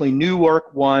basically new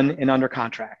work won and under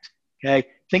contract. Okay,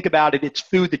 think about it. It's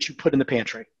food that you put in the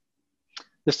pantry.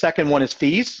 The second one is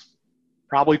fees.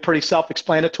 Probably pretty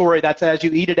self-explanatory. That's as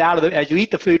you eat as you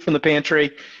eat the food from the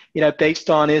pantry, based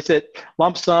on, is it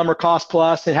lump sum or cost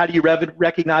plus, and how do you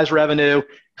recognize revenue?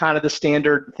 Kind of the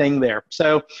standard thing there.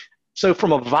 So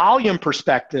from a volume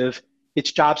perspective,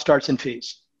 it's job starts and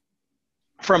fees.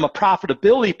 From a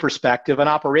profitability perspective, an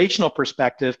operational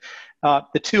perspective,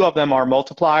 the 2 of them are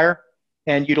multiplier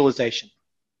and utilization,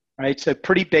 right? So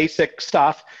pretty basic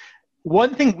stuff.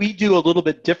 One thing we do a little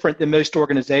bit different than most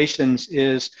organizations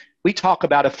is we talk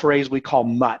about a phrase we call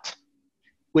MUT,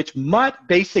 which MUT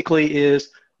basically is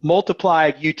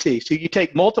multiplied UT. So you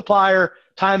take multiplier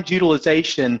times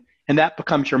utilization, and that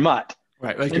becomes your MUT.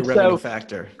 Right, like your revenue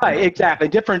factor. Right, exactly.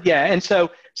 Different, yeah. And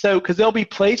so because there'll be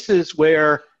places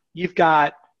where you've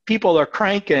got people are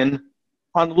cranking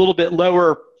on a little bit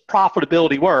lower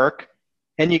profitability work,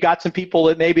 and you got some people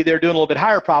that maybe they're doing a little bit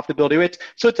higher profitability.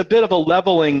 So it's a bit of a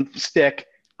leveling stick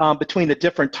between the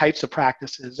different types of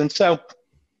practices. And so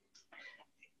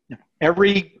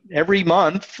every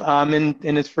month, and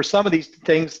it's for some of these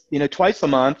things, twice a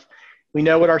month, we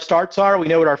know what our starts are, we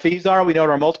know what our fees are, we know what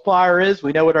our multiplier is,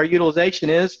 we know what our utilization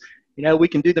is. We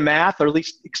can do the math, or at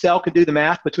least Excel can do the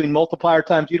math between multiplier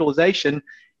times utilization.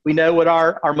 We know what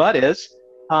our MUT is,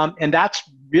 and that's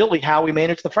really how we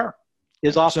manage the firm,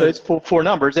 is off those 4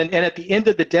 numbers. And at the end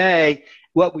of the day,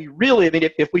 what we really,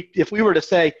 if we were to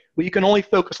say, well, you can only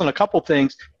focus on a couple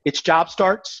things, it's job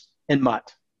starts and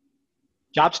MUT.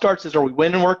 Job starts is, are we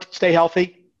winning work to stay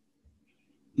healthy?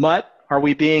 MUT, are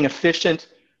we being efficient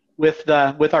with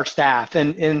our staff?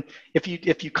 And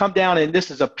if you come down, and this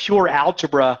is a pure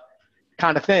algebra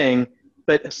kind of thing,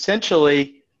 but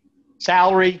essentially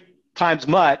salary times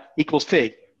MUT equals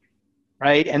fee,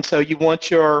 right? And so you want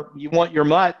your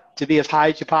MUT to be as high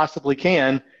as you possibly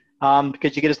can,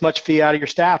 because you get as much fee out of your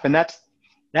staff, and that's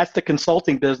the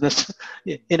consulting business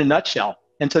in a nutshell.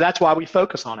 And so that's why we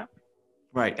focus on it.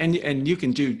 Right, and you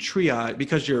can do triage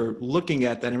because you're looking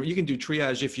at that, and you can do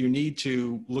triage if you need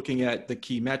to, looking at the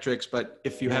key metrics. But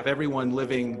if you have everyone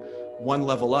living one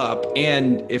level up,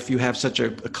 and if you have such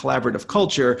a collaborative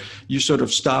culture, you sort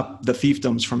of stop the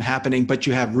fiefdoms from happening, but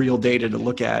you have real data to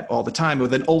look at all the time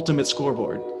with an ultimate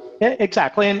scoreboard. Yeah,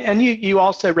 exactly, and you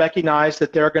also recognize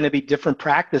that there are going to be different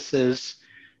practices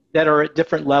that are at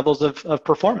different levels of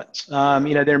performance.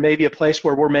 There may be a place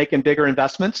where we're making bigger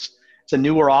investments. It's a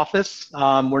newer office.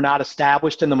 We're not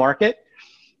established in the market.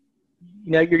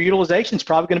 Your utilization is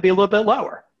probably going to be a little bit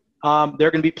lower. There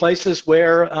are going to be places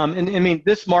where,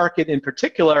 this market in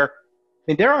particular,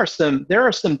 there are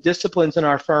some disciplines in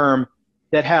our firm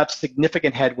that have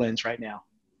significant headwinds right now.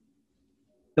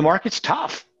 The market's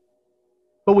tough,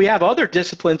 but we have other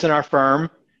disciplines in our firm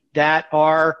that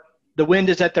the wind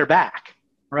is at their back,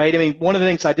 right? One of the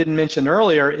things I didn't mention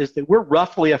earlier is that we're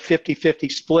roughly a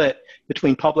 50-50 split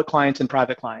between public clients and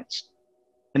private clients.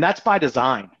 And that's by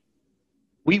design.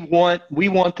 We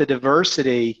want the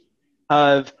diversity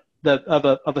of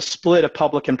of a split of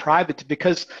public and private,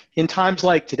 because in times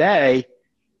like today,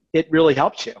 it really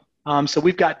helps you. So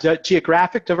we've got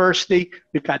geographic diversity,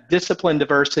 we've got discipline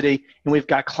diversity, and we've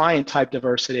got client type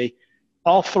diversity.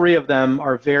 All three of them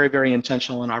are very, very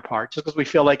intentional on our part, just because we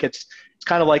feel like it's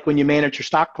kind of like when you manage your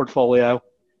stock portfolio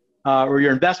or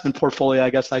your investment portfolio, I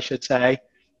guess I should say.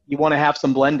 You want to have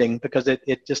some blending because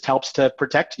it just helps to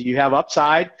protect you. You have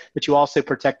upside, but you also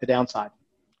protect the downside.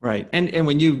 Right. And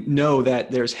when you know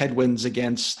that there's headwinds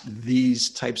against these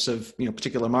types of,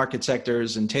 particular market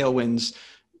sectors and tailwinds,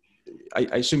 I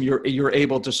assume you're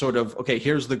able to sort of, okay,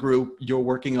 here's the group, you're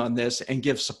working on this, and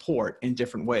give support in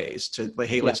different ways to, like,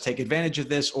 hey, let's take advantage of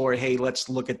this, or hey, let's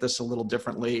look at this a little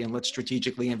differently and let's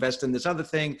strategically invest in this other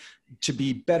thing to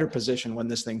be better positioned when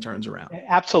this thing turns around.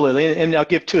 Absolutely. And I'll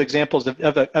give two examples of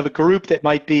a group that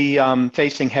might be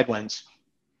facing headwinds.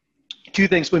 Two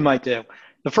things we might do.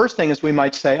 The first thing is we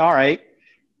might say, all right,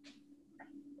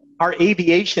 our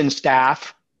aviation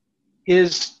staff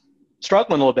is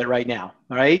struggling a little bit right now,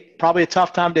 all right? Probably a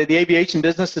tough time. The aviation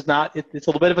business is not, it's a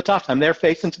little bit of a tough time. They're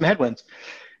facing some headwinds.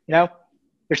 They're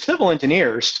civil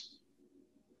engineers.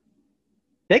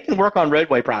 They can work on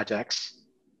roadway projects.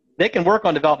 They can work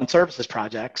on development services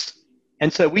projects.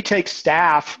 And so we take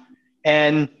staff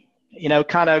and,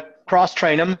 kind of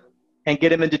cross-train them and get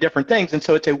them into different things. And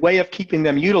so it's a way of keeping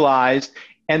them utilized.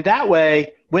 And that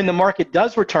way, when the market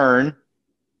does return,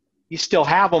 you still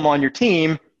have them on your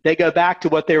team. They go back to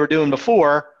what they were doing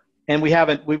before, and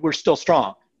we're still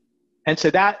strong. And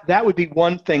so that would be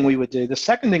one thing we would do. The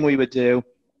second thing we would do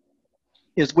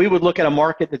is we would look at a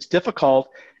market that's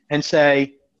difficult and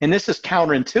say, and this is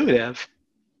counterintuitive,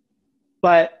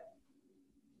 but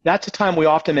that's a time we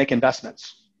often make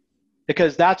investments,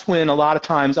 because that's when a lot of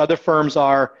times other firms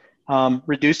are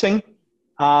reducing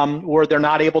or they're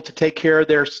not able to take care of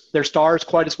their stars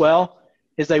quite as well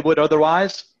as they would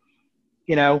otherwise.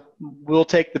 We'll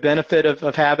take the benefit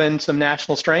of having some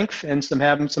national strength and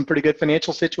having some pretty good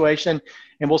financial situation,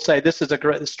 and we'll say this is a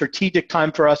great strategic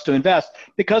time for us to invest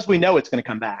because we know it's going to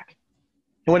come back.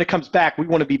 And when it comes back, we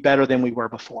want to be better than we were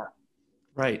before.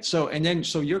 Right. So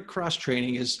your cross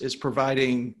training is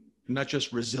providing not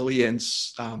just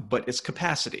resilience, but it's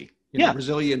capacity.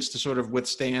 Resilience to sort of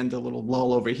withstand a little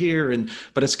lull over here,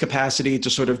 but it's capacity to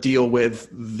sort of deal with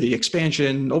the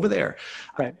expansion over there.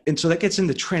 Right. And so that gets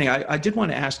into training. I did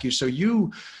want to ask you, so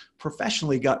you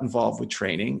professionally got involved with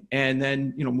training and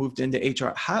then, moved into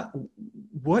HR.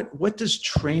 What does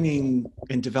training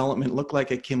and development look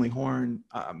like at Kimley Horn?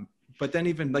 But then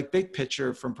even like big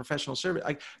picture from professional service,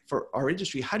 like for our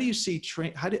industry, how do you see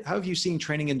how have you seen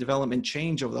training and development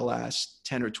change over the last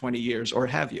 10 or 20 years, or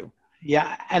have you?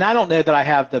 Yeah, and I don't know that I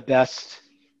have the best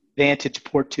vantage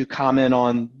point to comment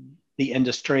on the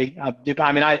industry.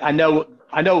 I know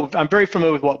I'm very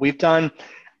familiar with what we've done.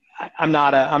 I'm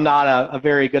not a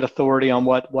very good authority on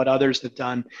what others have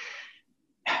done.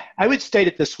 I would state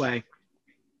it this way.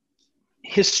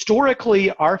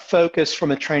 Historically, our focus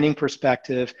from a training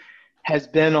perspective has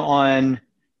been on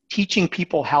teaching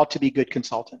people how to be good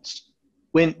consultants.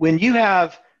 When you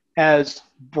have as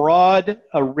broad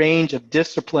a range of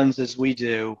disciplines as we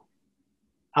do,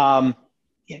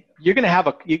 you're going to have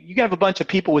a bunch of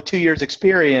people with 2 years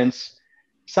experience.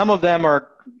 Some of them are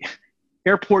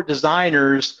airport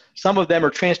designers. Some of them are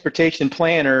transportation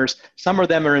planners. Some of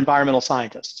them are environmental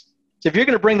scientists. So if you're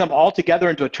going to bring them all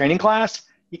together into a training class,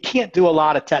 you can't do a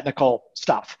lot of technical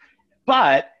stuff.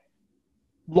 But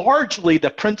largely the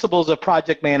principles of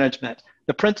project management,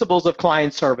 the principles of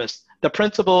client service, the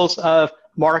principles of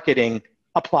marketing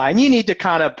apply. And you need to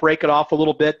kind of break it off a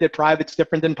little bit, that private's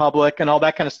different than public and all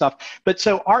that kind of stuff. But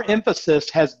so our emphasis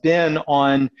has been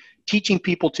on teaching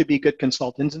people to be good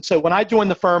consultants. And so when I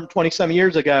joined the firm 27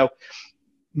 years ago,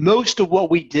 most of what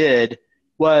we did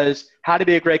was how to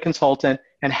be a great consultant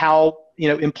and how,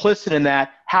 implicit in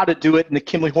that, how to do it in the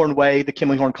Kimley Horn way, the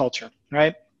Kimley Horn culture,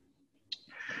 right?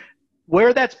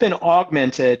 Where that's been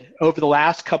augmented over the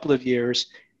last couple of years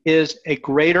is a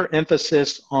greater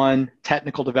emphasis on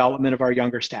technical development of our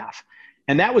younger staff.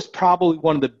 And that was probably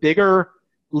one of the bigger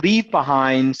leave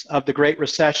behinds of the Great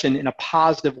Recession in a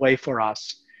positive way for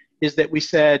us, is that we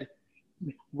said,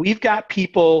 we've got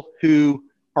people who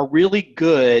are really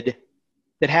good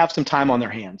that have some time on their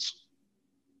hands.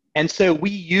 And so we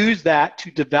use that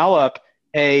to develop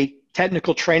a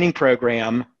technical training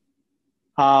program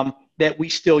that we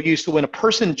still use. So when a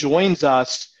person joins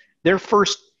us, their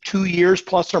first 2 years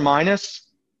plus or minus,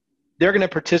 they're going to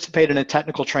participate in a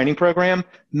technical training program.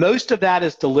 Most of that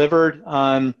is delivered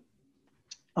online.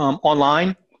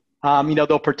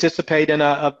 They'll participate in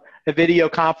a a video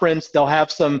conference. They'll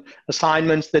have some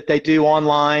assignments that they do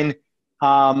online.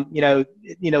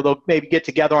 They'll maybe get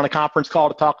together on a conference call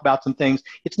to talk about some things.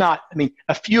 It's not,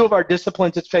 a few of our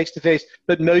disciplines it's face-to-face,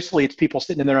 but mostly it's people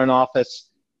sitting in their own office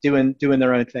doing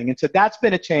their own thing. And so that's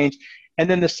been a change. And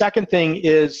then the second thing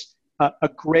is a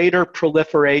greater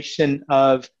proliferation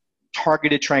of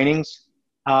targeted trainings.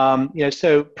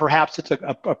 So perhaps it's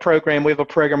a program. We have a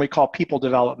program we call People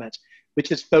Development,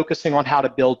 which is focusing on how to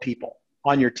build people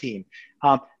on your team.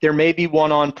 There may be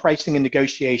one on pricing and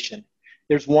negotiation.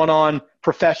 There's one on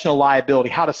professional liability,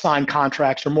 how to sign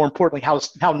contracts, or more importantly,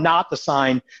 how not to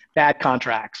sign bad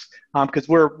contracts, because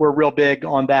we're real big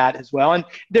on that as well. And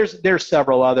there's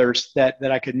several others that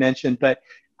I could mention, but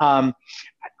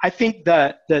I think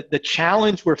the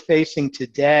challenge we're facing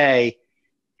today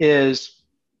is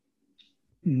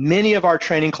many of our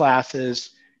training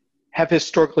classes have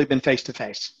historically been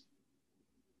face-to-face.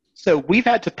 So we've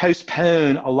had to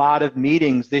postpone a lot of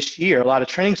meetings this year, a lot of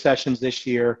training sessions this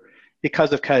year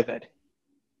because of COVID.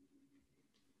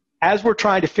 As we're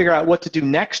trying to figure out what to do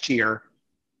next year,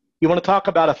 you want to talk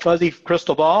about a fuzzy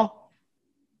crystal ball?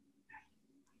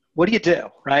 What do you do,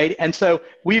 right? And so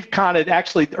we've kind of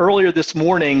actually earlier this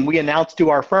morning, we announced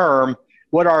to our firm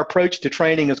what our approach to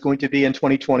training is going to be in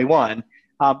 2021,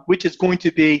 which is going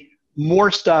to be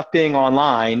more stuff being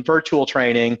online, virtual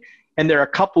training. And there are a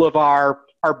couple of our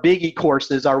biggie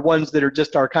courses, our ones that are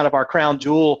just our kind of our crown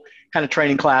jewel kind of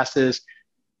training classes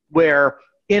where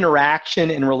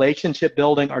interaction and relationship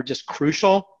building are just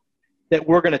crucial, that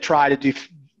we're going to try to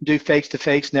do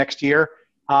face-to-face next year,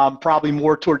 probably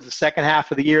more towards the second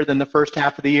half of the year than the first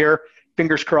half of the year.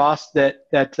 Fingers crossed that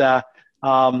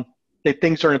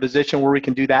things are in a position where we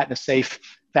can do that in a safe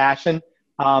fashion.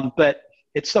 But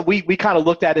it's so we kind of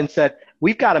looked at it and said,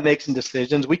 we've got to make some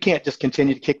decisions. We can't just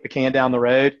continue to kick the can down the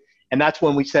road. And that's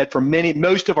when we said for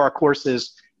most of our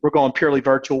courses, we're going purely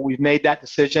virtual. We've made that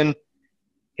decision,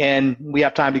 and we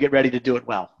have time to get ready to do it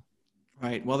well.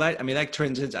 Right. Well, that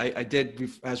turns into, I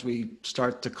did, as we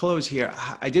start to close here,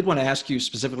 I did want to ask you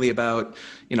specifically about,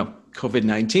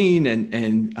 COVID-19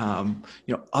 and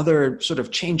other sort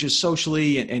of changes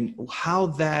socially and how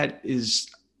that is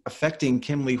affecting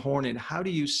Kimley Horn. How do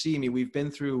you see, we've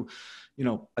been through,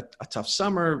 a tough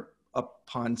summer,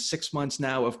 upon 6 months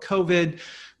now of COVID.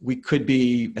 We could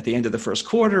be at the end of the first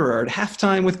quarter or at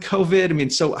halftime with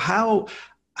COVID. So how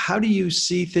do you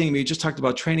see things? You just talked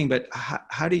about training, but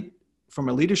how do you, from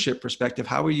a leadership perspective,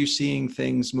 how are you seeing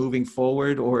things moving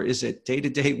forward? Or is it day to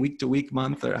day, week to week,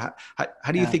 month? Or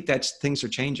how do you think that things are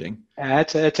changing?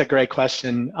 That's a great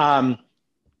question.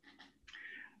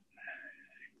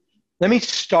 Let me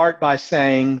start by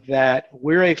saying that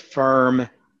we're a firm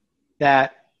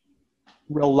that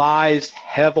relies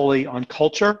heavily on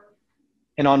culture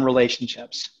and on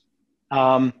relationships.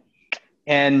 And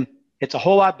it's a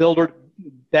whole lot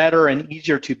better and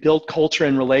easier to build culture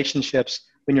and relationships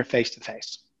when you're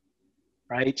face-to-face,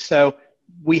 right? So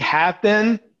we are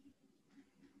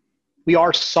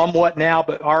somewhat now,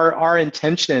 but our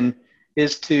intention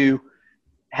is to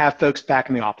have folks back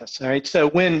in the office, all right? So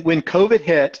when COVID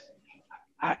hit,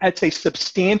 I'd say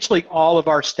substantially all of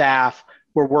our staff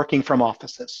were working from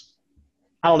offices.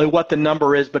 I don't know what the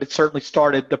number is, but it certainly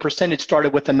the percentage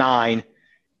started with a 9,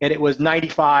 and it was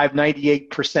 95,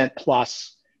 98%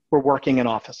 plus were working in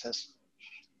offices.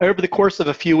 Over the course of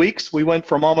a few weeks, we went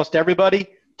from almost everybody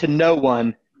to no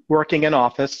one working in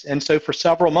office. And so for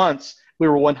several months, we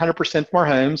were 100% from our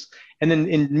homes. And then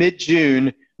in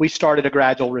mid-June, we started a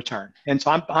gradual return. And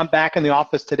so I'm back in the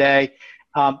office today.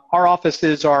 Our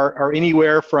offices are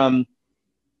anywhere from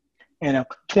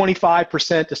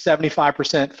 25% to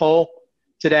 75% full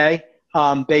today,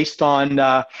 based on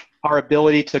our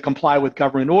ability to comply with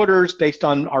government orders, based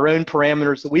on our own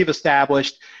parameters that we've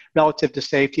established relative to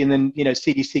safety, and then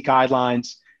CDC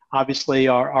guidelines obviously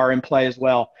are in play as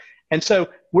well. And so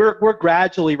we're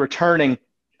gradually returning.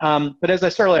 But as I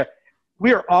said earlier,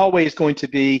 we are always going to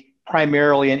be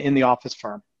primarily in the office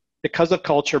firm because of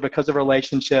culture, because of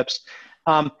relationships.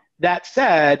 That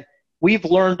said, we've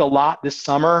learned a lot this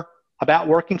summer about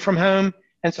working from home.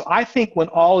 And so I think when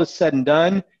all is said and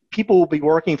done, people will be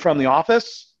working from the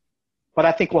office, but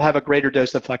I think we'll have a greater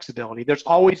dose of flexibility. There's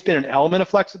always been an element of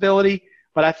flexibility,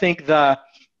 but I think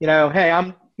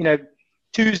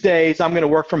Tuesdays I'm going to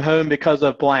work from home because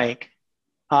of blank.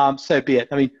 So be it.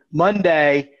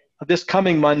 This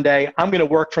coming Monday, I'm going to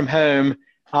work from home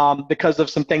because of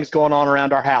some things going on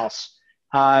around our house.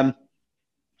 I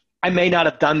may not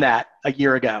have done that a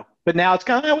year ago, but now it's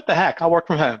kind of, what the heck, I'll work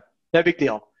from home. No big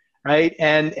deal, right?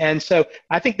 And so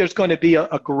I think there's going to be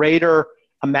a greater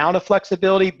amount of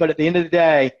flexibility, but at the end of the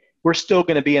day, we're still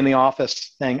going to be in the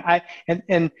office thing.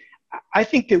 I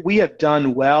think that we have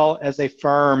done well as a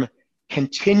firm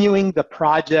continuing the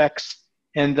projects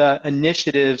and the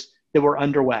initiatives that were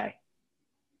underway.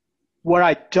 Where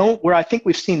I think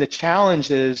we've seen the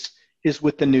challenges is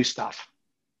with the new stuff.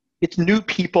 It's new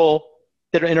people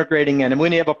that are integrating in. And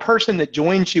when you have a person that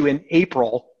joins you in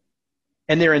April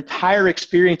and their entire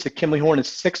experience at Kimley-Horn is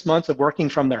 6 months of working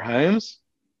from their homes,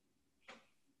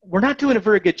 we're not doing a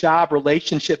very good job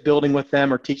relationship building with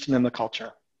them or teaching them the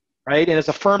culture, right? And as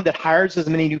a firm that hires as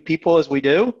many new people as we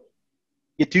do,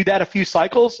 you do that a few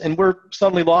cycles and we're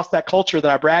suddenly lost that culture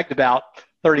that I bragged about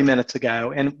 30 minutes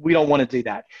ago, and we don't want to do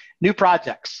that. New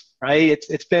projects, right?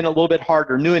 It's been a little bit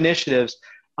harder, new initiatives.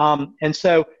 And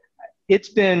so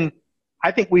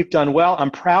I think we've done well.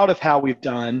 I'm proud of how we've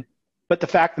done, but the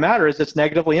fact of the matter is it's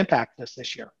negatively impacted us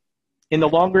this year. And the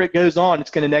longer it goes on,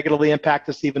 it's going to negatively impact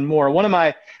us even more. One of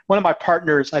my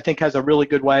partners, I think, has a really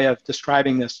good way of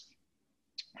describing this.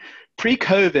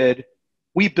 Pre-COVID,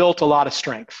 we built a lot of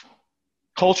strength,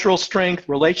 cultural strength,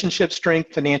 relationship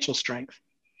strength, financial strength.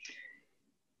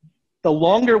 The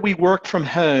longer we work from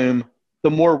home,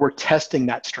 the more we're testing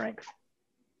that strength.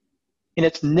 And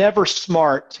it's never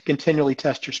smart to continually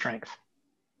test your strength.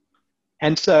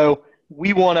 And so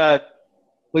we want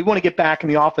to get back in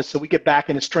the office so we get back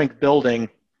into strength building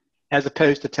as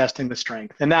opposed to testing the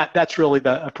strength. And that's really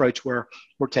the approach we're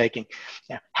taking.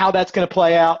 Yeah. How that's going to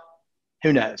play out,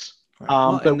 who knows?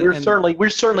 Right. But we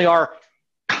certainly are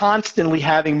constantly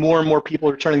having more and more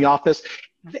people returning to the office.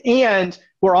 And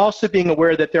we're also being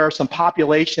aware that there are some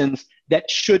populations that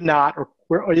should not, or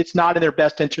it's not in their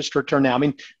best interest to return now. I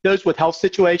mean, those with health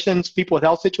situations, people with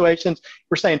health situations,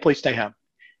 we're saying, please stay home.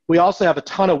 We also have a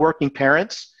ton of working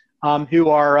parents who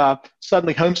are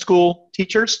suddenly homeschool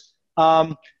teachers.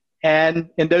 And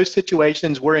in those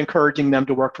situations, we're encouraging them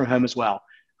to work from home as well.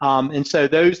 And so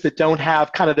those that don't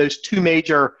have kind of those two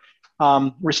major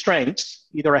restraints,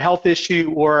 either a health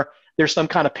issue or there's some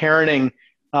kind of parenting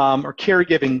or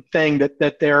caregiving thing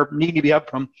that they're needing to be up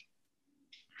from,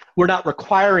 we're not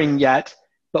requiring yet,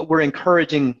 but we're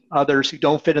encouraging others who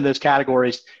don't fit in those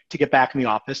categories to get back in the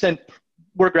office. And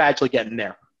we're gradually getting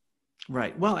there.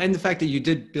 Right. Well, and the fact that you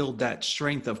did build that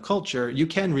strength of culture, you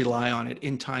can rely on it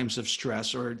in times of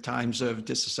stress or times of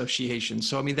disassociation.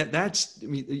 So, I mean,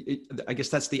 I guess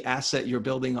that's the asset you're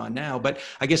building on now. But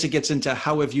I guess it gets into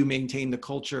how have you maintained the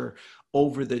culture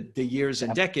over the years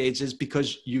and decades is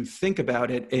because you think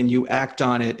about it and you act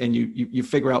on it and you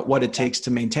figure out what it takes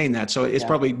to maintain that. So it's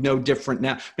probably no different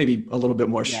now, maybe a little bit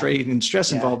more strain and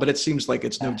stress involved, but it seems like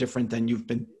it's no different than you've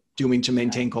been doing to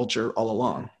maintain culture all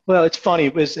along. Well, it's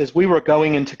funny, as we were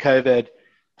going into COVID,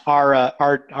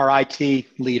 our IT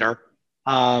leader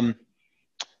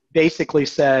basically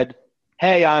said,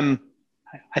 hey, I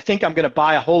think I'm going to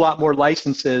buy a whole lot more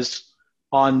licenses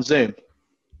on Zoom,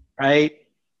 right?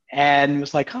 And it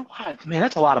was like, oh, man,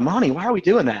 that's a lot of money. Why are we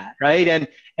doing that, right?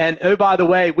 And oh, by the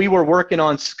way, we were working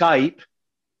on Skype,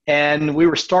 and we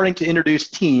were starting to introduce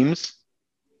Teams,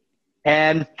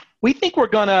 and we think we're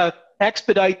going to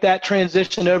expedite that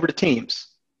transition over to Teams,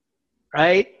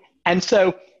 right? And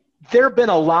so there have been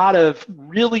a lot of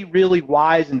really, really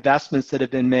wise investments that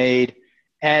have been made.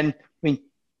 And I mean,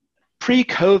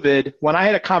 pre-COVID, when I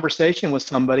had a conversation with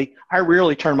somebody, I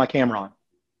rarely turned my camera on.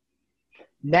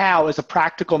 Now, as a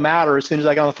practical matter, as soon as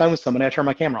I get on the phone with somebody, I turn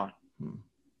my camera on,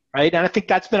 right? And I think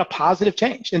that's been a positive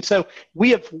change. And so we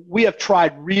have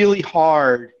tried really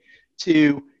hard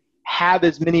to have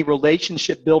as many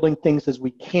relationship building things as we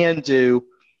can do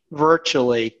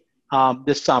virtually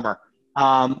this summer.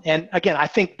 And again, I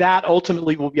think that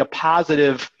ultimately will be a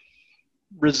positive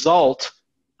result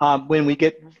when we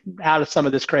get out of some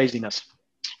of this craziness.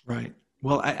 Right.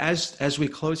 Well, as we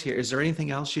close here, is there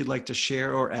anything else you'd like to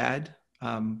share or add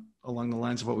along the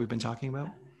lines of what we've been talking about?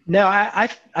 No, I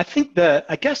think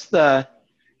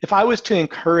if I was to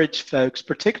encourage folks,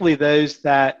 particularly those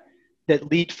that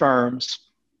lead firms,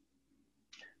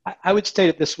 I would state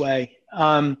it this way.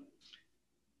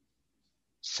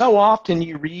 So often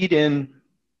you read in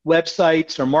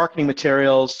websites or marketing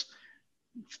materials,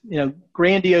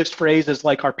 grandiose phrases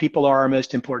like our people are our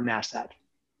most important asset,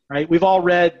 right? We've all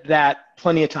read that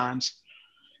plenty of times.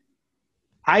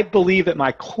 I believe at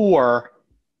my core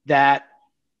that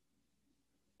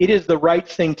it is the right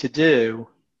thing to do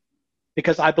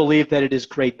because I believe that it is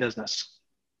great business,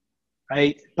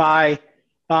 right? By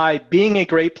being a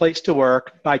great place to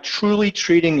work, by truly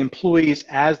treating employees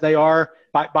as they are,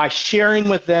 by sharing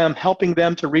with them, helping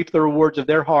them to reap the rewards of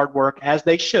their hard work as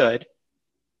they should,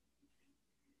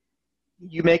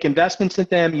 you make investments in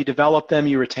them, you develop them,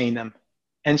 you retain them.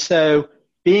 And so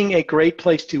being a great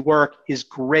place to work is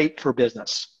great for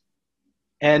business.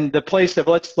 And the place of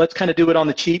let's kind of do it on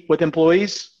the cheap with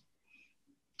employees,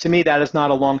 to me, that is not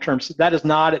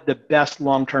the best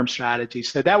long-term strategy.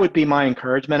 So that would be my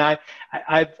encouragement.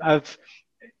 I've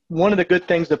one of the good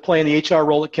things of playing the HR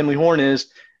role at Kimley Horn is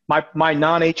my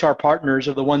non-HR partners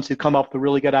are the ones who come up with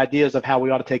really good ideas of how we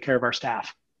ought to take care of our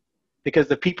staff, because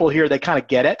the people here, they kind of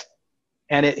get it,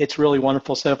 and it's really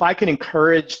wonderful. So if I can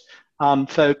encourage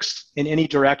folks in any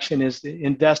direction, is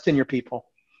invest in your people.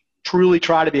 Truly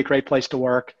try to be a great place to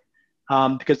work,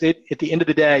 because at the end of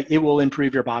the day, it will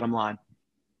improve your bottom line.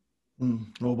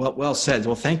 Well said.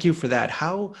 Well, thank you for that.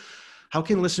 How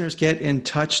can listeners get in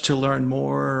touch to learn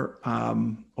more,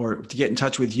 or to get in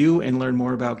touch with you and learn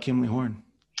more about Kimley Horn?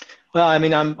 Well, I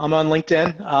mean, I'm on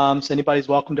LinkedIn, so anybody's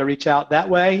welcome to reach out that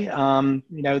way.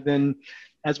 Then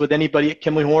as with anybody at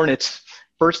Kimley Horn, it's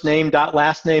first name dot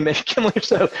last name at Kimley.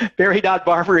 So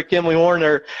Barry.Barber at Kimley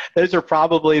Horn, those are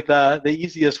probably the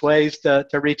easiest ways to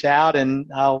reach out, and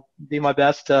I'll do my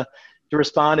best to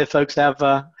respond if folks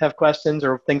have questions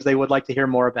or things they would like to hear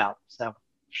more about. So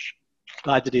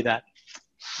glad to do that.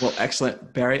 Well,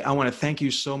 excellent. Barry, I want to thank you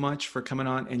so much for coming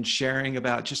on and sharing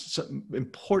about just some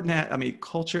important,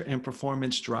 culture and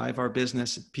performance drive our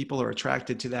business. People are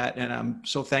attracted to that. And I'm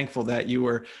so thankful that you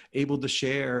were able to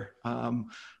share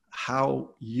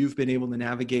how you've been able to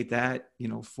navigate that,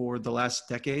 for the last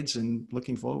decades and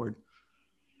looking forward.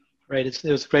 Great. It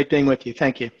was great being with you.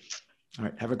 Thank you. All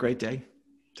right. Have a great day.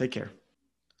 Take care.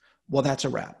 Well, that's a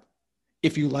wrap.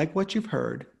 If you like what you've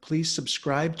heard, please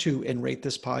subscribe to and rate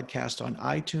this podcast on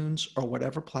iTunes or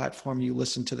whatever platform you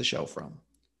listen to the show from.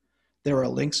 There are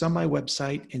links on my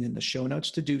website and in the show notes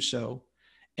to do so.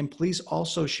 And please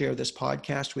also share this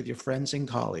podcast with your friends and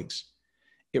colleagues.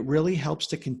 It really helps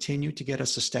to continue to get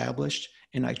us established,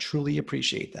 and I truly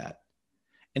appreciate that.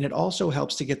 And it also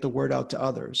helps to get the word out to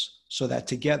others so that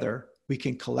together we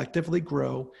can collectively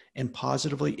grow and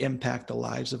positively impact the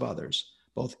lives of others,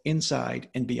 both inside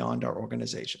and beyond our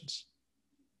organizations.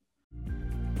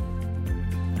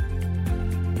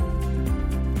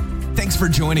 Thanks for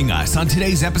joining us on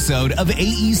today's episode of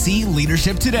AEC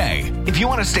Leadership Today. If you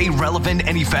want to stay relevant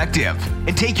and effective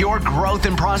and take your growth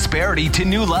and prosperity to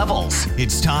new levels,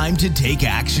 it's time to take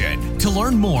action. To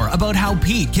learn more about how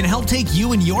Pete can help take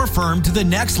you and your firm to the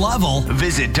next level,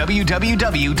 visit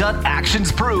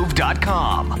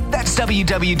www.actionsprove.com. That's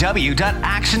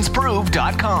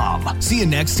www.actionsprove.com. See you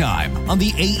next time on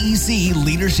the AEC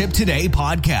Leadership Today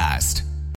podcast.